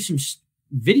do some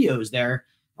videos there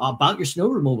about your snow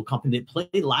removal company that play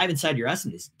live inside your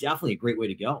estimate is definitely a great way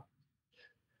to go.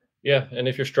 Yeah. And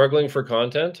if you're struggling for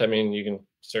content, I mean, you can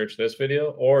search this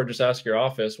video or just ask your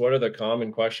office, what are the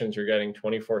common questions you're getting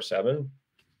 24/7?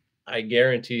 I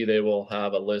guarantee they will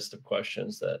have a list of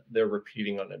questions that they're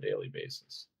repeating on a daily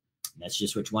basis. That's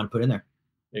just what you want to put in there.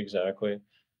 Exactly.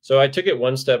 So I took it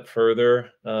one step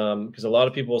further because a lot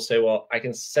of people will say, well, I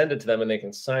can send it to them and they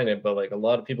can sign it, but like a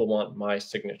lot of people want my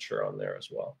signature on there as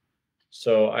well.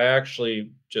 So I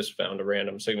actually just found a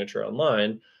random signature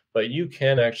online, but you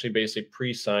can actually basically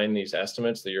pre-sign these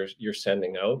estimates that you're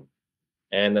sending out.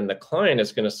 And then the client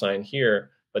is going to sign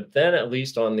here, but then at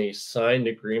least on the signed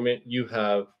agreement, you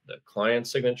have the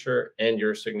client's signature and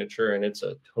your signature, and it's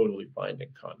a totally binding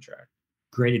contract.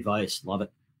 Great advice. Love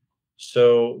it.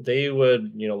 So they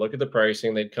would, look at the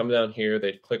pricing. They'd come down here.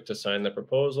 They'd click to sign the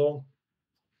proposal.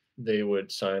 They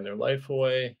would sign their life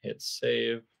away, hit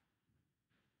save,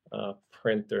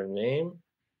 print their name,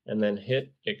 and then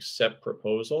hit accept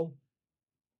proposal.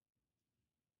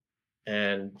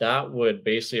 And that would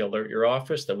basically alert your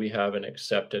office that we have an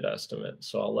accepted estimate.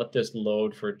 So I'll let this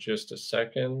load for just a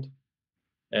second,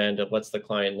 and it lets the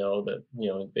client know that,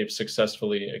 they've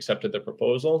successfully accepted the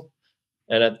proposal.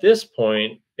 And at this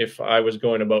point, if I was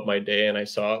going about my day and I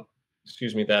saw,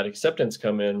 that acceptance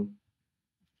come in,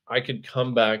 I could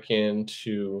come back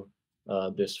into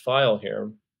this file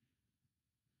here,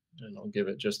 and I'll give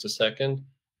it just a second,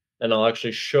 and I'll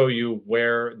actually show you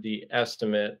where the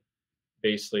estimate,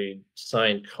 basically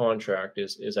signed contract,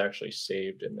 is actually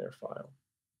saved in their file.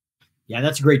 Yeah,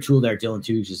 that's a great tool there, Dylan,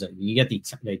 too. Just you get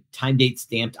the time date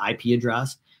stamped IP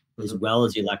address as well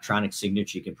as the electronic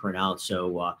signature you can print out.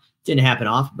 So it didn't happen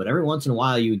often, but every once in a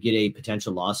while you would get a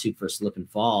potential lawsuit for a slip and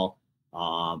fall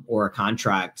or a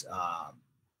contract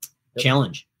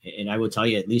challenge. And I will tell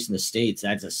you, at least in the States,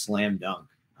 that's a slam dunk.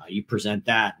 You present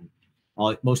that,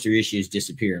 and most of your issues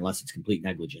disappear unless it's complete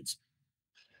negligence.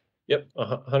 Yep,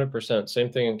 100%. Same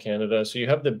thing in Canada. So you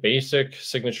have the basic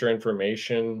signature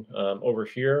information over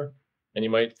here, and you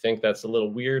might think that's a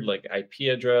little weird, like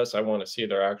IP address. I want to see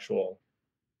their actual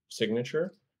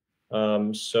signature.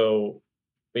 So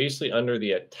basically, under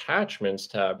the attachments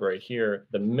tab right here,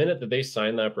 the minute that they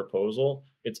sign that proposal,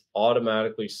 it's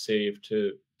automatically saved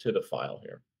to the file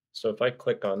here. So if I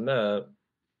click on that,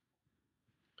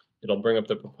 it'll bring up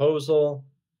the proposal,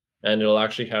 and it'll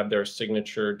actually have their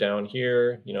signature down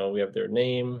here. We have their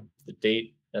name, the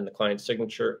date, and the client's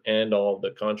signature, and all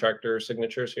the contractor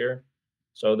signatures here.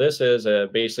 So this is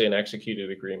basically an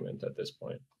executed agreement at this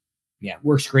point. Yeah,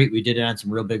 works great. We did it on some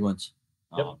real big ones.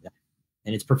 Yep.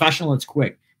 And it's professional. It's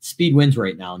quick. Speed wins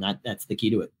right now, and that's the key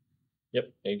to it.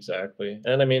 Yep, exactly.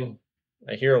 And I mean,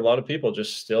 I hear a lot of people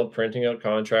just still printing out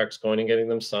contracts, going and getting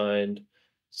them signed,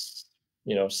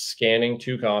 scanning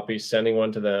 2 copies, sending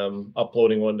one to them,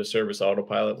 uploading one to Service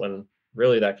Autopilot, when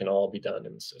really that can all be done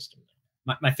in the system.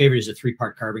 My favorite is a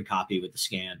 3-part carbon copy with the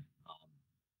scan.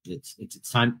 It's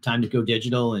time to go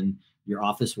digital, and your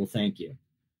office will thank you.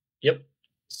 Yep.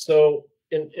 So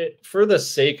for the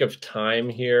sake of time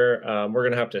here, we're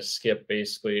going to have to skip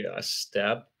basically a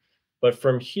step. But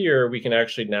from here, we can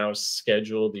actually now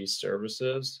schedule these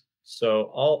services.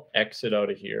 So I'll exit out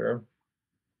of here.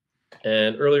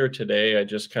 And earlier today, I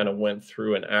just kind of went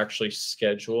through and actually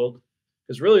scheduled,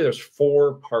 because really there's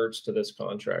 4 parts to this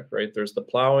contract, right? There's the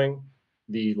plowing,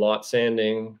 the lot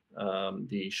sanding,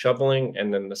 the shoveling,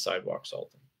 and then the sidewalk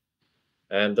salting.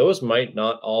 And those might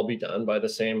not all be done by the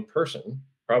same person.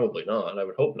 Probably not. I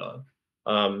would hope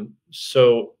not.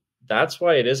 So that's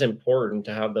why it is important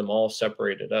to have them all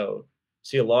separated out.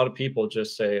 See, a lot of people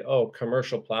just say, oh,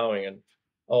 commercial plowing, and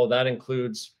oh, that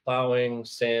includes plowing,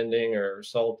 sanding, or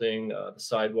salting the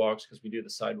sidewalks, because we do the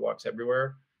sidewalks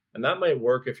everywhere. And that might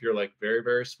work if you're like very,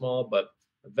 very small, but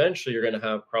eventually you're going to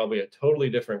have probably a totally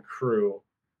different crew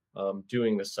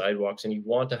doing the sidewalks. And you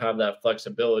want to have that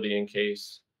flexibility in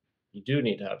case you do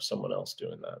need to have someone else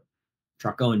doing that.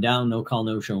 Truck going down, no call,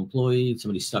 no show employee,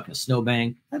 somebody stuck in a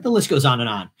snowbank. The list goes on and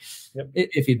on. Yep.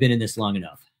 If you've been in this long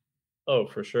enough. Oh,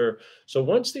 for sure. So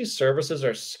once these services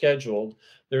are scheduled,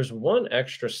 there's one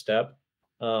extra step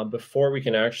before we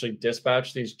can actually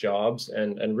dispatch these jobs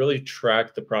and really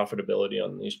track the profitability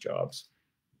on these jobs.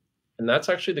 And that's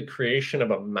actually the creation of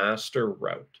a master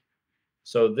route.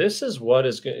 So this is what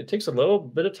it takes a little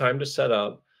bit of time to set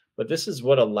up, but this is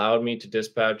what allowed me to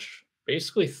dispatch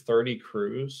basically 30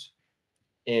 crews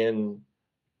in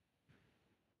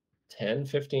 10,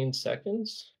 15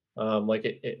 seconds.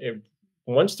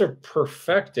 Once they're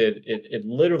perfected, it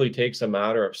literally takes a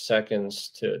matter of seconds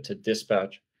to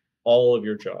dispatch all of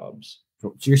your jobs.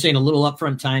 So you're saying a little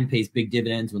upfront time pays big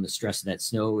dividends when the stress of that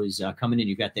snow is coming in.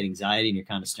 You've got that anxiety and you're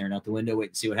kind of staring out the window,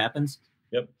 waiting to see what happens.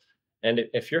 Yep. And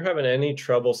if you're having any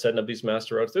trouble setting up these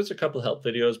master routes, there's a couple of help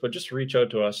videos, but just reach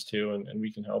out to us too, and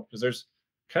we can help, because there's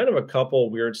kind of a couple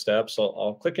weird steps.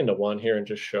 I'll click into one here and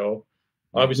just show.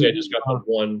 Obviously, I just got the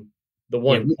one.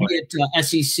 We'll be at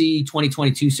SEC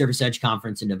 2022 Service Edge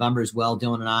Conference in November as well.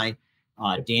 Dylan and I,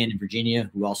 Dan in Virginia,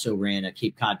 who also ran a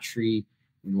Cape Cod tree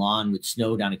and lawn with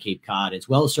snow down at Cape Cod, as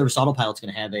well as Service Autopilot's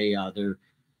going to have their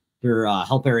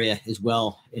help area as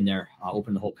well in there,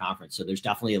 open the whole conference. So there's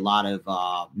definitely a lot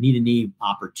of knee-to-knee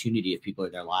opportunity if people are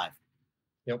there live.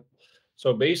 Yep.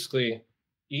 So basically,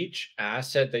 each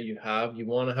asset that you have, you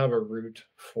want to have a route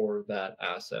for that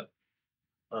asset.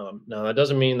 Now, that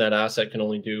doesn't mean that asset can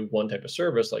only do one type of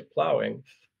service like plowing.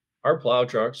 Our plow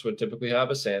trucks would typically have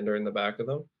a sander in the back of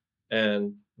them.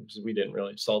 And because we didn't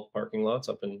really salt parking lots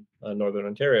up in Northern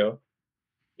Ontario,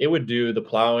 it would do the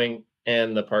plowing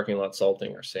and the parking lot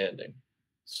salting or sanding.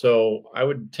 So I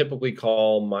would typically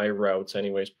call my routes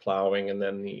anyways plowing and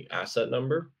then the asset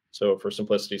number. So for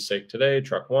simplicity's sake today,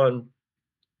 truck 1.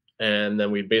 And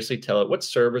then we basically tell it what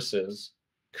services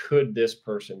could this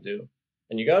person do.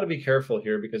 And you got to be careful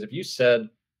here, because if you said,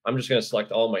 I'm just going to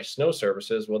select all my snow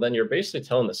services, well, then you're basically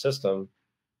telling the system,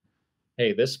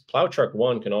 hey, this plow truck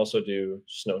one can also do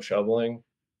snow shoveling,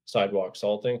 sidewalk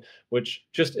salting, which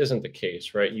just isn't the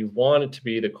case, right? You want it to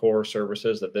be the core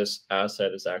services that this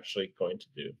asset is actually going to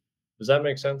do. Does that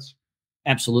make sense?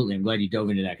 Absolutely. I'm glad you dove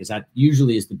into that, because that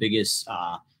usually is the biggest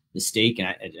mistake.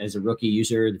 And as a rookie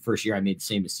user, the first year I made the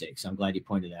same mistake. So I'm glad you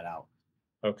pointed that out.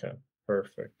 Okay,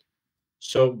 perfect.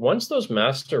 So once those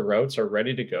master routes are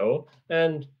ready to go,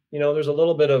 and there's a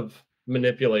little bit of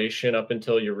manipulation up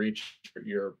until you reach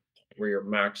your where you're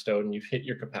maxed out and you've hit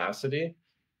your capacity,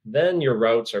 then your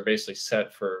routes are basically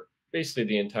set for basically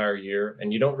the entire year,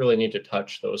 and you don't really need to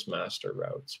touch those master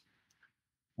routes.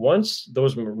 Once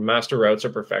those master routes are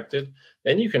perfected,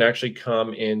 then you can actually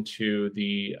come into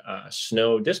the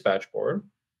snow dispatch board,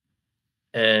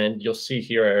 and you'll see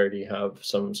here I already have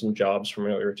some jobs from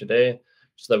earlier today,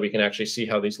 so that we can actually see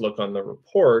how these look on the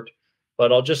report.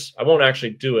 But I won't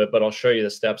actually do it, but I'll show you the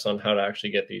steps on how to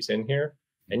actually get these in here.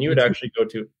 And you would actually go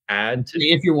to add to.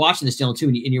 If you're watching this, Dylan, too,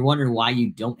 and you're wondering why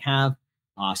you don't have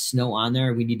snow on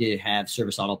there, we need to have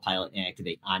Service Autopilot and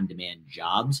activate on-demand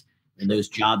jobs. And those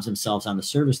jobs themselves on the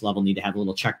service level need to have a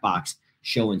little checkbox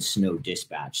showing snow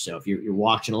dispatch. So if you're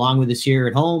watching along with us here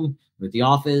at home or at the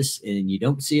office and you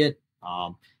don't see it,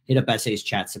 hit up SA's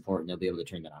chat support and they'll be able to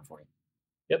turn that on for you.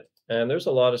 Yep. And there's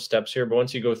a lot of steps here, but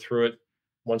once you go through it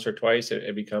once or twice,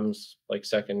 it becomes like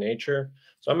second nature.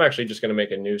 So I'm actually just going to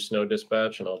make a new snow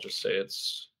dispatch, and I'll just say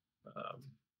it's,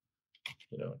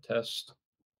 test.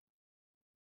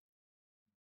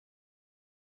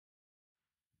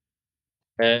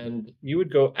 And you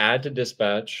would go add to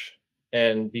dispatch.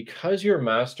 And because your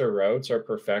master routes are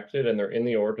perfected and they're in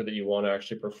the order that you want to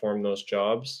actually perform those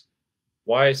jobs,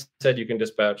 why I said you can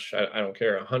dispatch, I don't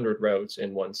care, 100 routes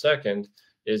in 1 second,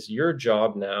 is your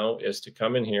job now is to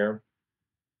come in here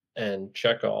and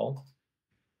check all.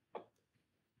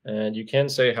 And you can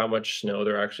say how much snow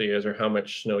there actually is or how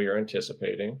much snow you're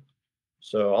anticipating.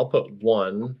 So I'll put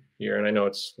 1 here, and I know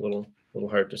it's a little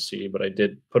hard to see, but I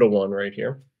did put a 1 right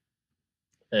here.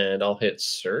 And I'll hit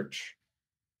search.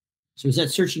 So is that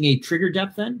searching a trigger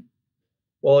depth then?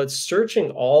 Well, it's searching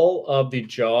all of the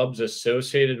jobs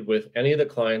associated with any of the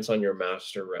clients on your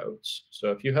master routes.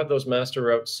 So if you have those master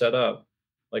routes set up,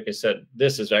 like I said,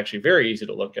 this is actually very easy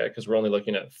to look at because we're only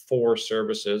looking at 4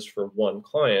 services for 1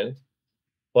 client,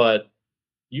 but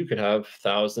you could have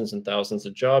thousands and thousands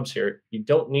of jobs here. You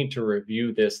don't need to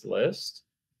review this list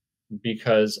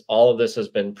because all of this has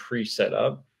been pre-set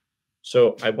up.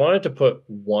 So I wanted to put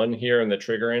 1 here in the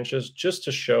trigger inches just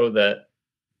to show that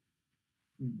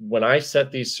when I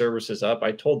set these services up,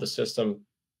 I told the system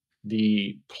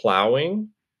the plowing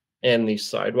and the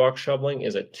sidewalk shoveling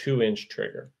is a 2-inch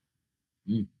trigger.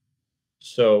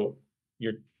 So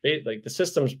you're like, the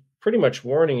system's pretty much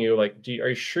warning you, like, are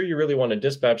you sure you really want to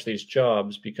dispatch these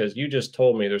jobs? Because you just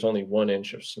told me there's only 1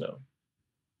 inch of snow.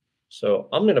 So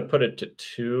I'm going to put it to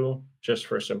 2 just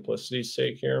for simplicity's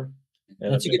sake here.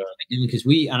 And that's a good point, because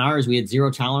on ours, we had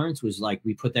 0 tolerance, was like,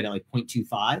 we put that at like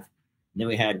 0.25. And then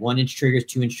we had 1-inch triggers,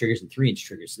 2-inch triggers, and 3-inch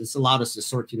triggers. So this allowed us to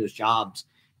sort through those jobs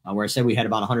where I said we had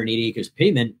about 180 acres of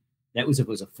pavement. That was if it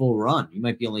was a full run. You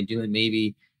might be only doing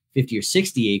maybe 50 or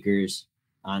 60 acres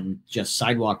on just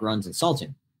sidewalk runs and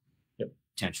salting. Yep.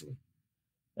 Potentially.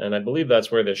 And I believe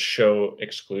that's where the show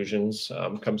exclusions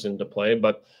comes into play.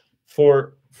 But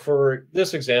for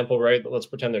this example, right, let's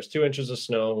pretend there's 2 inches of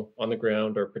snow on the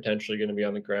ground or potentially going to be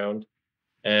on the ground.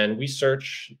 And we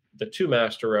search the 2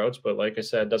 master routes. But like I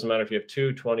said, it doesn't matter if you have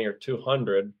 2, 20, or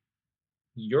 200.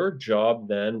 Your job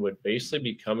then would basically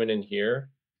be coming in here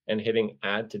and hitting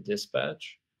add to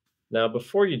dispatch. Now,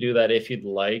 before you do that, if you'd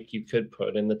like, you could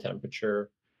put in the temperature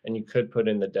and you could put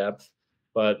in the depth.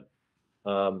 But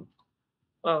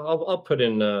I'll put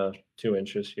in 2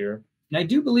 inches here. And I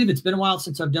do believe it's been a while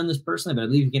since I've done this personally, but I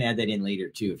believe you can add that in later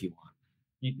too if you want.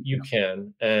 You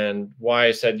can. And why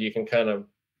I said you can kind of,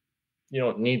 you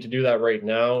don't need to do that right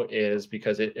now is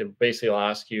because it basically will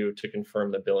ask you to confirm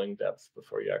the billing depth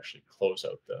before you actually close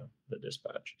out the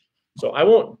dispatch. So I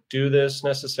won't do this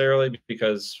necessarily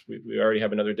because we already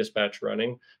have another dispatch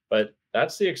running, but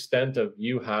that's the extent of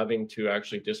you having to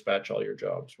actually dispatch all your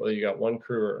jobs, whether you got 1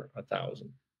 crew or 1,000.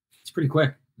 It's pretty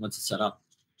quick once it's set up.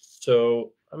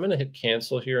 So I'm going to hit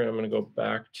cancel here, and I'm going to go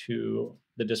back to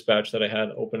the dispatch that I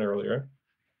had open earlier.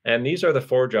 And these are the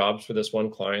 4 jobs for this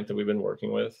one client that we've been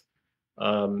working with.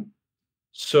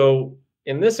 So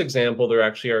in this example, they're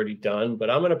actually already done, but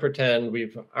I'm going to pretend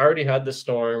we've already had the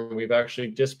storm. We've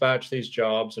actually dispatched these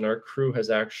jobs and our crew has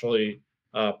actually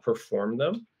performed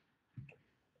them.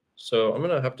 So I'm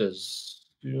gonna have to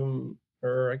zoom,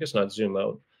 or I guess not zoom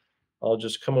out. I'll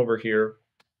just come over here.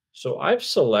 So I've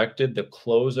selected the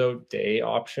closeout day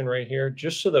option right here,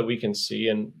 just so that we can see.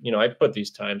 And I put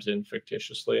these times in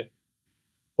fictitiously,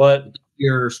 but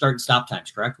Your start and stop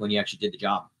times, correct? When you actually did the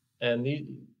job. and the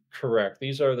correct.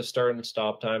 These are the start and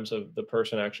stop times of the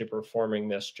person actually performing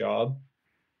this job.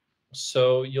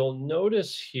 So you'll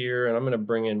notice here, and I'm going to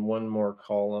bring in one more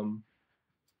column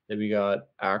that we got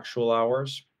actual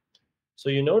hours. So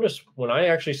you notice when I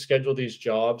actually schedule these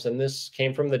jobs, and this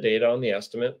came from the data on the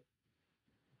estimate,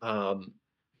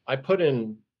 I put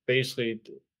in basically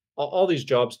all these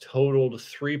jobs totaled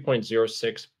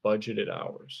 3.06 budgeted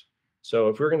hours. So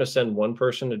if we're going to send one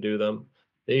person to do them,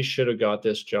 they should have got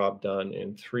this job done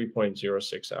in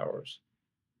 3.06 hours.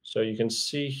 So you can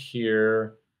see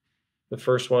here, the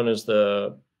first one is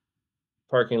the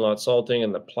parking lot salting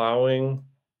and the plowing.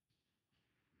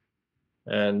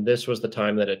 And this was the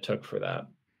time that it took for that.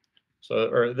 So,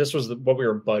 or this was what we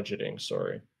were budgeting,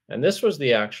 sorry. And this was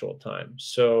the actual time.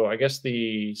 So I guess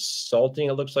the salting,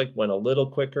 it looks like, went a little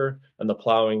quicker, and the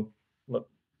plowing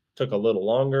took a little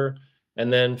longer.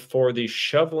 And then for the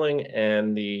shoveling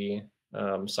and the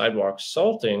sidewalk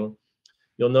salting,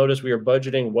 you'll notice we were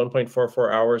budgeting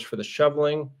 1.44 hours for the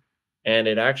shoveling, and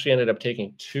it actually ended up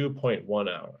taking 2.1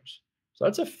 hours. So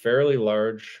that's a fairly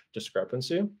large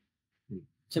discrepancy.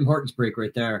 Tim Hortons break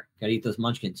right there. Got to eat those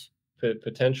munchkins.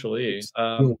 Potentially.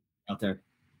 Out there.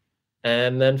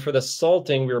 And then for the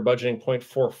salting, we were budgeting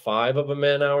 0.45 of a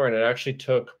man hour, and it actually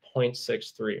took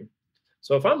 0.63.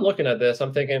 So if I'm looking at this,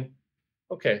 I'm thinking,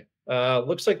 okay,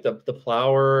 looks like the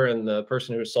plower and the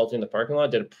person who was salting the parking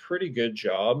lot did a pretty good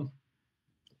job,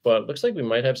 but looks like we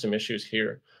might have some issues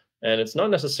here. And it's not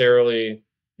necessarily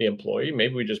the employee.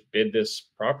 Maybe we just bid this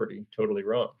property totally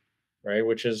wrong, right?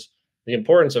 Which is the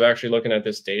importance of actually looking at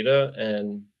this data,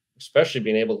 and especially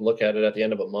being able to look at it at the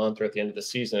end of a month or at the end of the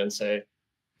season and say,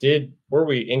 were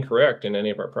we incorrect in any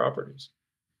of our properties?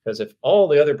 Because if all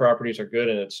the other properties are good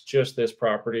and it's just this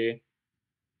property,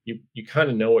 you kind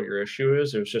of know what your issue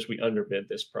is. It was just we underbid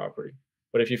this property.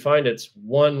 But if you find it's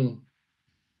one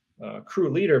crew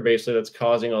leader basically that's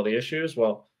causing all the issues,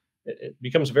 well, it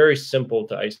becomes very simple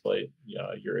to isolate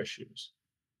your issues.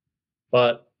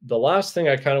 But the last thing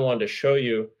I kind of wanted to show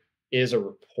you is a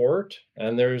report.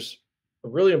 And there's a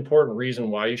really important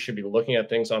reason why you should be looking at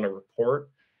things on a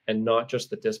report and not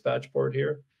just the dispatch board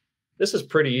here. This is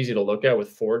pretty easy to look at with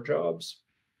 4 jobs,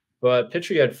 but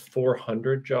picture you had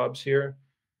 400 jobs here.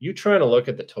 You trying to look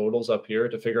at the totals up here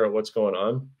to figure out what's going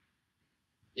on.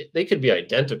 They could be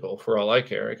identical for all I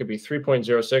care. It could be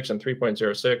 3.06 and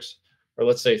 3.06, or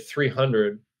let's say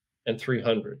 300 and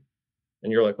 300.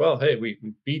 And you're like, well, hey, we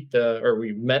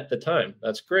met the time.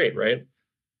 That's great, right?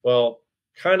 Well,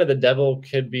 kind of the devil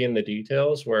could be in the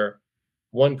details, where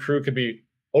one crew could be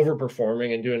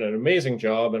overperforming and doing an amazing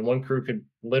job, and one crew could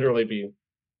literally be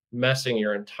messing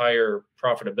your entire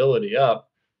profitability up,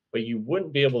 but you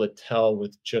wouldn't be able to tell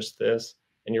with just this.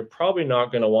 And you're probably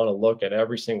not going to want to look at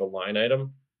every single line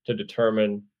item to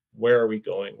determine where are we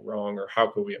going wrong or how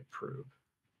could we improve.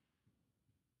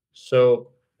 So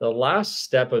the last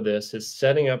step of this is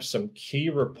setting up some key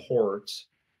reports.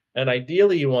 And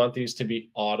ideally, you want these to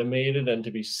be automated and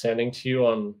to be sending to you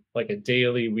on like a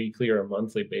daily, weekly, or a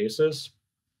monthly basis.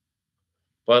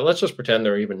 But let's just pretend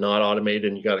they're even not automated,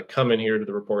 and you got to come in here to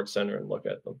the report center and look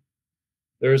at them.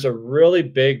 There's a really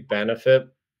big benefit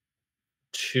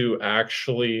to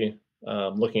actually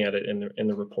looking at it in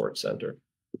the report center.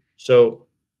 So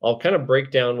I'll kind of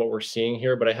break down what we're seeing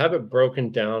here, but I have it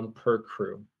broken down per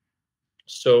crew.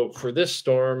 So for this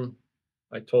storm,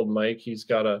 I told Mike he's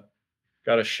got a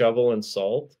shovel and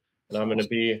salt, and I'm gonna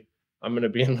be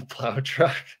in the plow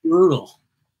truck. Brutal.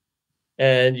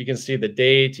 And you can see the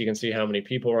date, you can see how many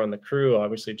people are on the crew,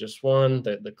 obviously just one,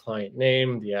 the client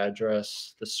name, the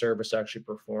address, the service actually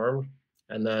performed,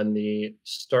 and then the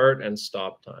start and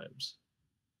stop times.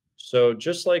 So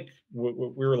just like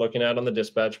what we were looking at on the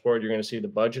dispatch board, you're going to see the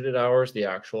budgeted hours, the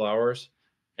actual hours,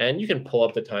 and you can pull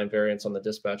up the time variance on the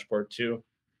dispatch board too.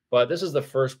 But this is the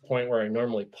first point where I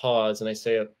normally pause and I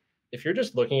say, if you're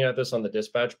just looking at this on the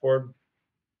dispatch board,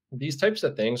 these types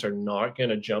of things are not going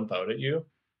to jump out at you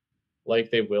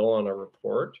like they will on a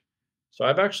report. So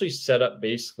I've actually set up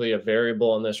basically a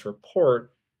variable on this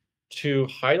report to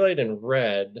highlight in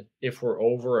red if we're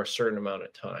over a certain amount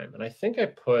of time. And I think I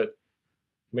put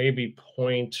maybe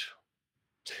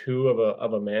 0.2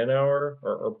 of a man hour,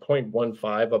 or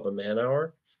 0.15 of a man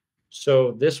hour.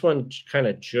 So this one kind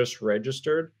of just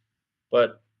registered,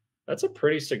 but that's a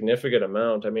pretty significant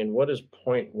amount. I mean, what is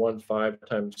 0.15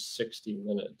 times 60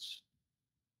 minutes?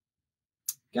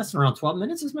 Guessing around 12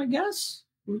 minutes is my guess.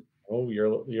 Oh, you're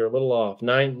a little off.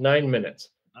 Nine minutes.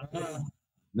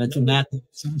 Mental math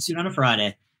soon on a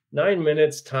Friday. 9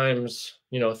 minutes times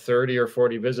 30 or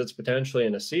 40 visits potentially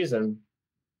in a season,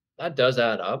 that does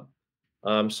add up.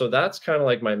 So that's kind of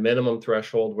like my minimum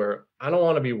threshold where I don't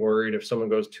want to be worried if someone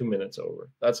goes 2 minutes over.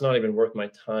 That's not even worth my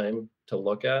time to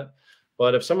look at.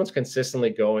 But if someone's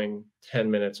consistently going 10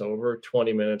 minutes over,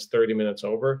 20 minutes, 30 minutes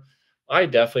over, I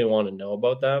definitely want to know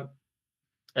about that.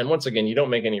 And once again, you don't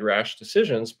make any rash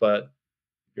decisions, but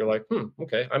you're like,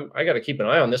 okay, I got to keep an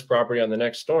eye on this property on the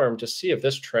next storm to see if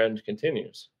this trend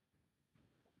continues.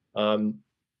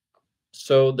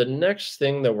 So the next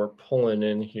thing that we're pulling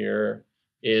in here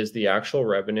is the actual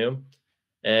revenue.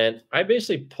 And I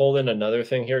basically pulled in another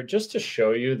thing here just to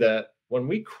show you that when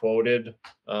we quoted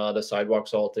the sidewalk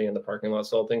salting and the parking lot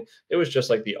salting, it was just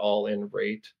like the all-in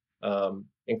rate,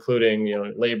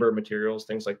 including labor, materials,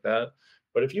 things like that.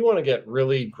 But if you want to get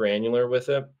really granular with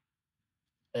it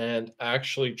and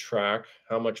actually track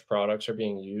how much products are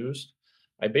being used,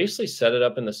 I basically set it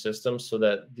up in the system so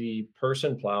that the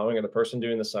person plowing or the person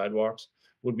doing the sidewalks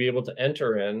would be able to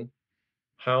enter in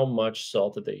how much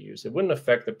salt that they use. It wouldn't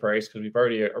affect the price because we've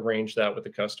already arranged that with the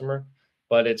customer,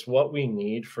 but it's what we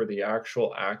need for the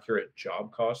actual accurate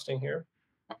job costing here.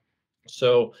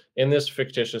 So in this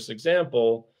fictitious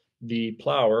example, the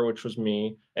plower, which was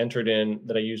me, entered in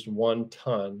that I used 1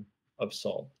 ton of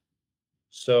salt.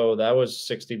 So that was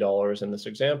 $60 in this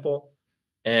example.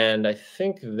 And I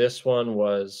think this one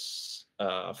was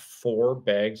 4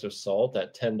 bags of salt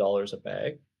at $10 a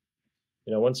bag.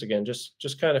 Once again,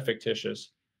 just kind of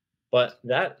fictitious. But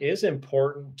that is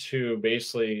important to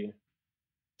basically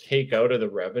take out of the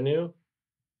revenue,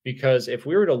 because if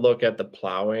we were to look at the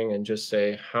plowing and just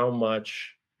say how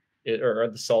much or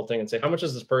the salting and say how much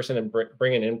is this person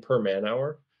bringing in per man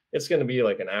hour, it's going to be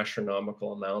like an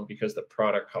astronomical amount because the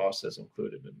product cost is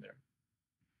included in there.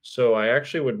 So I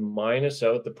actually would minus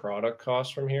out the product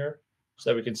cost from here so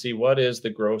that we can see what is the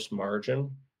gross margin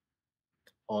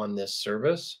on this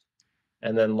service.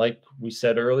 And then, like we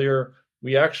said earlier,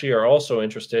 we actually are also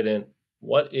interested in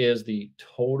what is the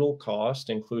total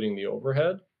cost, including the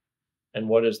overhead, and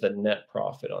what is the net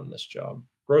profit on this job.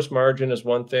 Gross margin is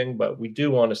one thing, but we do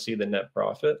want to see the net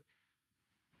profit.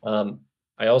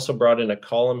 I also brought in a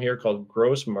column here called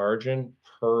gross margin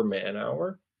per man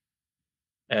hour.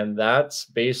 And that's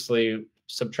basically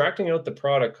subtracting out the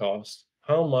product cost.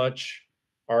 How much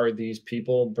are these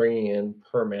people bringing in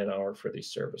per man hour for these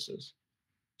services?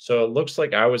 So it looks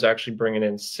like I was actually bringing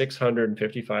in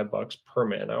 $655 per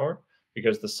man hour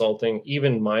because the salting,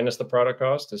 even minus the product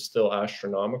cost, is still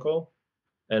astronomical.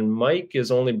 And Mike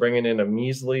is only bringing in a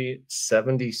measly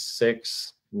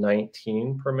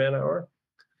 $76.19 per man hour.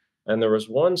 And there was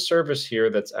one service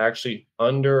here that's actually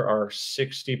under our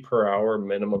 60 per hour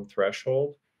minimum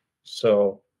threshold.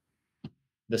 So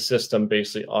the system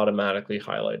basically automatically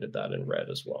highlighted that in red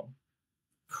as well.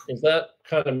 Is that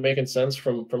kind of making sense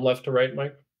from left to right,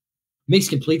 Mike? Makes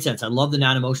complete sense. I love the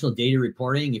non-emotional data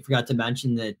reporting. You forgot to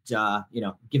mention that,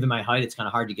 given my height, it's kind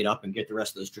of hard to get up and get the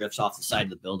rest of those drifts off the side of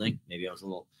the building. Maybe I was a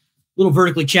little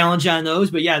vertically challenged on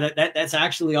those, but yeah, that's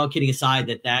actually, all kidding aside,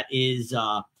 that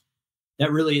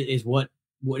really is what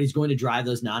is going to drive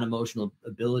those non-emotional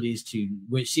abilities to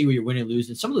see where you're winning and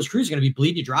losing. Some of those crews are going to be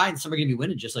bleeding dry and some are going to be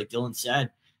winning, just like Dylan said.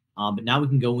 But now we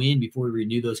can go in before we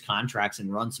renew those contracts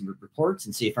and run some reports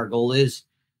and see if our goal is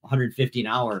 150 an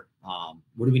hour.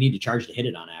 What do we need to charge to hit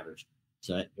it on average?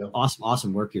 So yeah.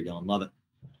 Awesome work here, Dylan. Love it.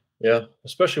 Yeah,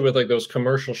 especially with like those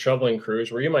commercial shoveling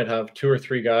crews where you might have 2 or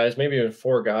 3 guys, maybe even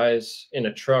 4 guys in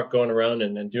a truck going around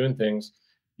and doing things.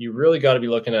 You really got to be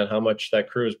looking at how much that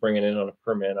crew is bringing in on a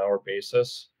per man hour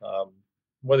basis,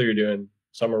 whether you're doing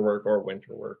summer work or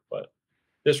winter work. But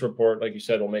this report, like you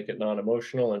said, will make it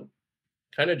non-emotional and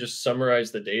kind of just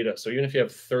summarize the data. So even if you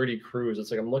have 30 crews,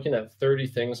 it's like I'm looking at 30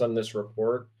 things on this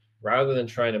report rather than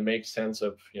trying to make sense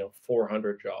of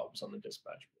 400 jobs on the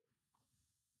dispatch board.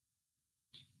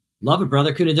 Love it,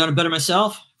 brother. Could have done it better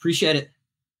myself. Appreciate it.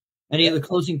 Any other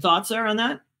closing thoughts there on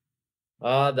that?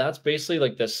 That's basically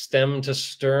like the stem to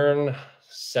stern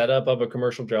setup of a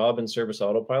commercial job in Service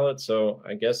Autopilot. So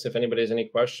I guess if anybody has any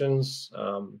questions,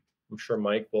 I'm sure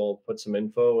Mike will put some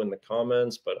info in the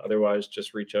comments, but otherwise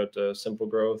just reach out to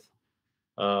SimpleGrowth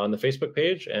on the Facebook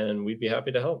page and we'd be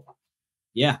happy to help.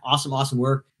 Yeah, awesome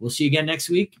work. We'll see you again next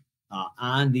week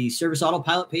on the Service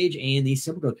Autopilot page and the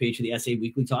SimpleGrowth page for the SA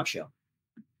Weekly Talk Show.